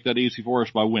going to make that easy for us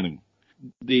by winning.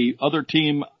 The other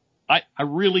team,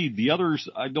 the others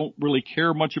I don't really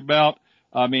care much about.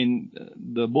 I mean,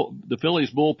 the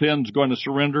Phillies bullpen's going to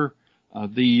surrender.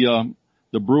 The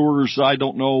Brewers, I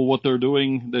don't know what they're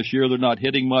doing this year. They're not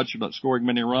hitting much. They're not scoring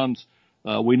many runs.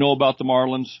 We know about the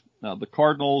Marlins. The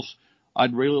Cardinals,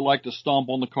 I'd really like to stomp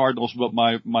on the Cardinals, but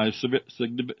my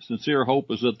sincere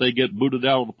hope is that they get booted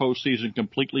out of the postseason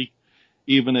completely,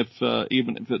 even if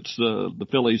it's the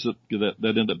Phillies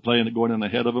that end up going in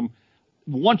ahead of them.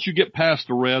 Once you get past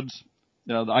the Reds,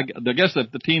 I guess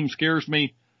if the team scares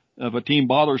me, if a team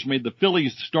bothers me, if the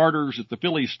Phillies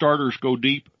starters go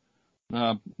deep,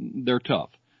 they're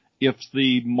tough. If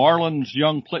the Marlins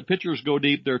young pitchers go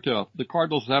deep, they're tough. The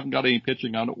Cardinals haven't got any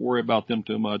pitching. I don't worry about them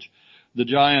too much. The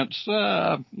Giants,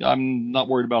 I'm not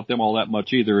worried about them all that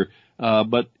much either.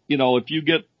 But if you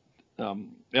get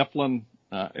Eflin,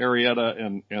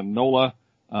 Arrieta, and Nola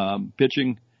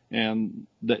pitching, and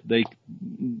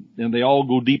they all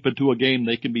go deep into a game,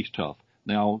 they can be tough.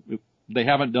 Now, they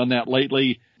haven't done that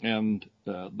lately, and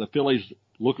the Phillies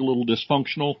look a little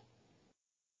dysfunctional.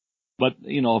 But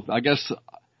I guess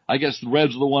the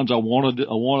Reds are the ones I want to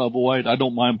avoid. I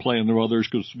don't mind playing the others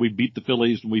because we beat the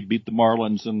Phillies and we beat the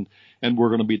Marlins, and we're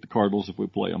going to beat the Cardinals if we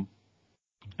play them.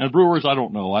 And Brewers, I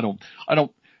don't know. I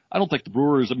don't think the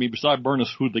Brewers. I mean, besides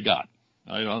Burness, who they got?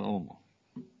 I don't know.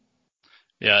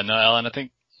 Yeah, no, Alan. I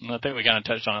think we kind of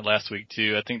touched on it last week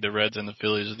too. I think the Reds and the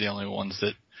Phillies are the only ones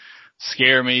that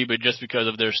scare me, but just because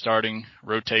of their starting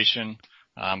rotation.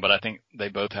 But I think they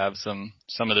both have some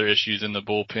of their issues in the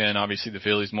bullpen. Obviously the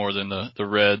Phillies more than the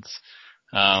Reds.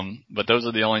 But those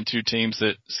are the only 2 teams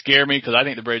that scare me, because I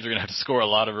think the Braves are going to have to score a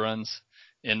lot of runs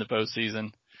in the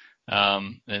postseason.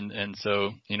 And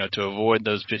so, to avoid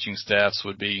those pitching staffs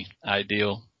would be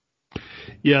ideal.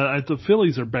 Yeah, the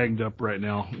Phillies are banged up right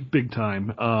now, big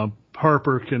time.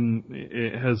 Harper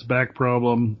has back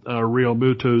problem. Real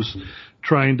Muto's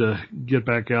trying to get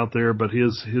back out there, but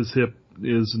his hip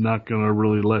is not going to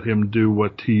really let him do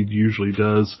what he usually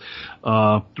does.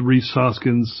 Rhys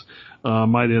Hoskins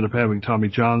might end up having Tommy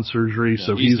John surgery,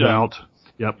 so he's out.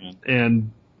 Yep. Yeah.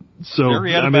 And so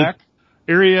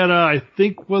Arrieta I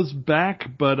think was back,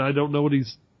 but I don't know what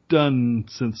he's done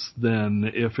since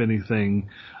then, if anything.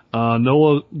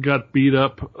 Nola got beat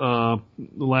up the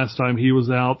last time he was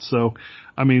out, so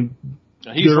I mean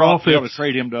He's right. They ought to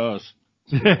trade him to us.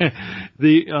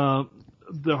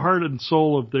 The heart and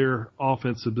soul of their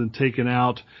offense have been taken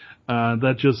out.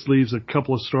 That just leaves a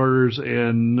couple of starters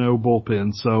and no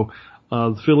bullpen. So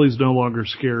the Phillies no longer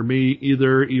scare me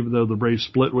either, even though the Braves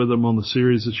split with them on the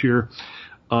series this year.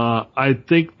 I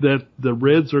think that the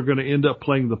Reds are going to end up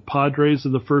playing the Padres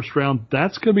in the first round.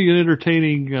 That's going to be an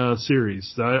entertaining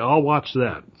series. I'll watch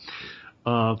that.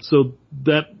 So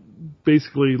that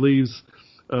basically leaves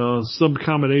some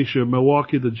combination of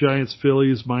Milwaukee, the Giants,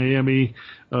 Phillies, Miami.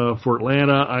 For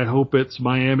Atlanta, I hope it's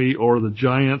Miami or the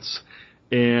Giants.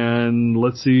 And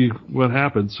let's see what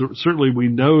happens. Certainly we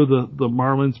know the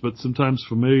Marlins, but sometimes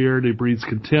familiarity breeds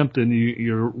contempt, and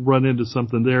you run into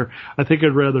something there. I think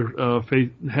I'd rather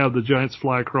have the Giants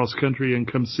fly across country and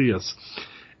come see us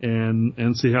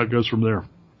and see how it goes from there.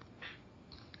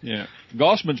 Yeah.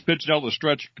 Gossman's pitched out the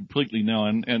stretch completely now,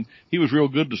 and he was real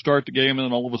good to start the game, and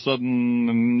then all of a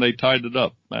sudden they tied it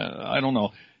up. I don't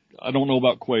know. I don't know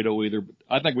about Cueto either, but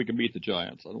I think we can beat the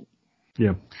Giants.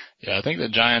 Yeah, I think the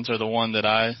Giants are the one that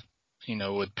I,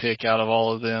 would pick out of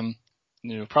all of them.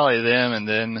 Probably them, and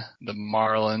then the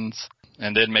Marlins,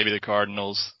 and then maybe the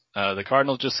Cardinals. The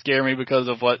Cardinals just scare me because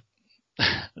of what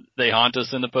they haunt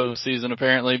us in the postseason,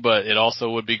 apparently. But it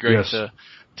also would be great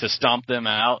to stomp them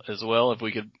out as well if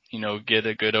we could, get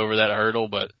a good over that hurdle.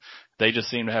 But they just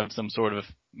seem to have some sort of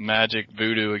magic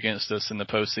voodoo against us in the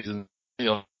postseason.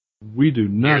 We do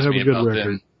not have a good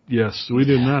record. Yes, we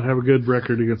do not have a good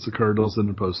record against the Cardinals in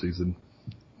the postseason.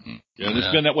 Yeah,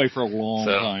 it's been that way for a long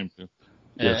time.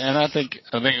 Yes. And I think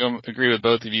I agree with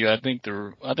both of you. I think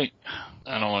I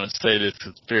don't want to say this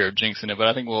because it's fear of jinxing it, but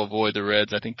I think we'll avoid the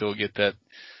Reds. I think they'll get that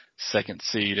second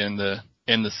seed in the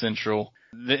Central.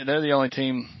 They're the only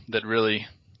team that really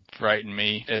frighten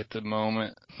me at the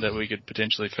moment that we could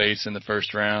potentially face in the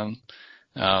first round.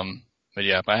 But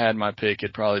yeah, if I had my pick,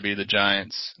 it'd probably be the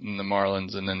Giants and the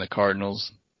Marlins and then the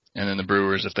Cardinals. And then the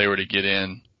Brewers, if they were to get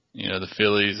in, the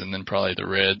Phillies, and then probably the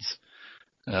Reds,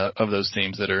 of those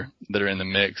teams that are in the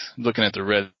mix. Looking at the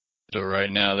Reds right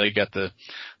now, they got the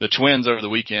Twins over the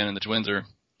weekend, and the Twins are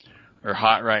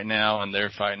hot right now, and they're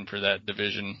fighting for that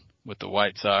division with the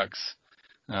White Sox.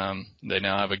 They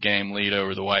now have a game lead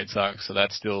over the White Sox, so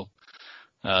that's still,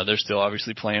 they're still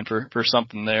obviously playing for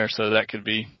something there, so that could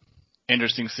be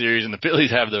interesting series. And the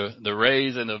Phillies have the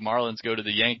Rays, and the Marlins go to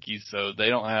the Yankees, so they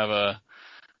don't have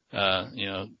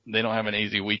they don't have an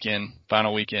easy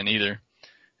final weekend either.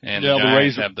 And yeah,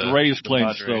 the Rays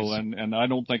playing still, and I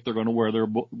don't think they're going to wear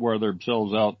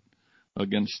themselves out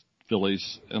against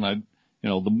Phillies. And the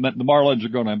Marlins are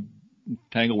going to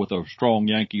tangle with the strong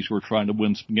Yankees who are trying to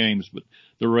win some games, but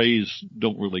the Rays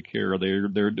don't really care.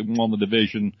 They're won the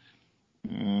division,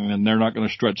 and they're not going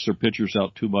to stretch their pitchers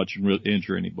out too much and really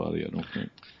injure anybody, I don't think.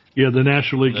 Yeah, the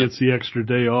National League gets the extra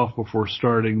day off before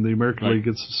starting. The American League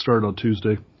gets to start on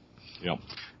Tuesday. Yep.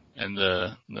 And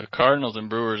the Cardinals and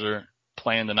Brewers are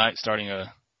playing tonight, starting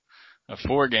a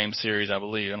 4-game series, I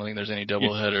believe. I don't think there's any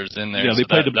doubleheaders in there. Yeah, they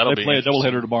play a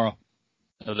doubleheader tomorrow.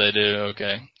 Oh, they do?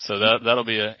 Okay. So that'll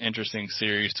be an interesting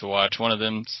series to watch. One of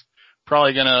them's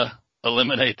probably going to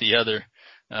eliminate the other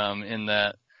in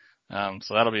that.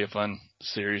 So that'll be a fun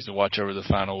series to watch over the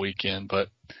final weekend. But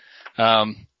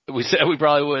we said we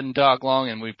probably wouldn't talk long,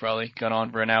 and we've probably gone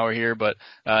on for an hour here. But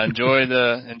enjoyed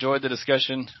the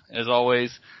discussion as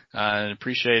always, and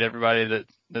appreciate everybody that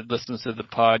listens to the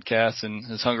podcast and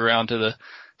has hung around to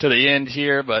the end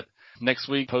here. But next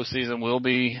week, postseason will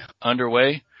be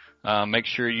underway. Make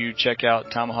sure you check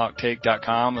out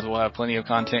TomahawkTake.com, as we'll have plenty of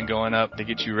content going up to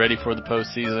get you ready for the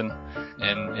postseason.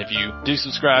 And if you do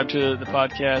subscribe to the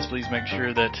podcast, please make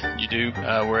sure that you do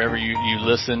wherever you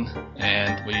listen.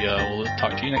 And we'll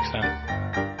talk to you next time.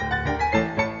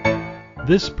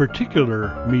 This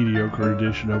particular mediocre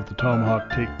edition of the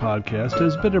Tomahawk Take podcast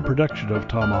has been a production of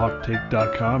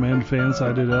TomahawkTake.com and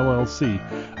Fansided LLC,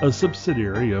 a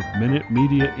subsidiary of Minute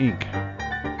Media, Inc.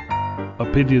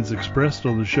 Opinions expressed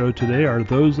on the show today are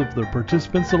those of the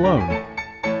participants alone,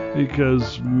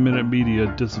 because Minute Media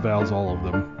disavows all of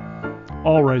them.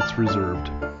 All rights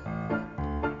reserved.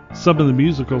 Some of the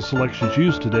musical selections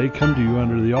used today come to you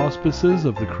under the auspices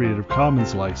of the Creative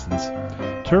Commons license,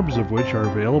 terms of which are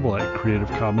available at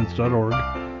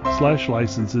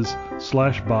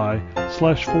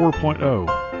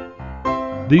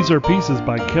creativecommons.org/licenses/4.0. These are pieces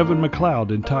by Kevin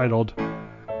MacLeod entitled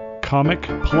Comic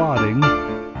Plotting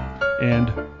and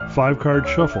 5-Card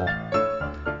Shuffle.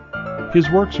 His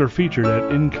works are featured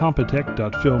at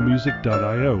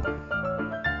incompetech.filmmusic.io.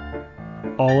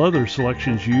 All other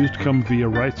selections used come via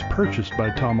rights purchased by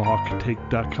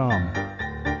TomahawkTake.com.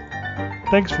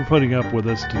 Thanks for putting up with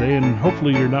us today, and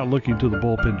hopefully you're not looking to the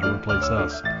bullpen to replace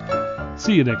us.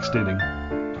 See you next inning.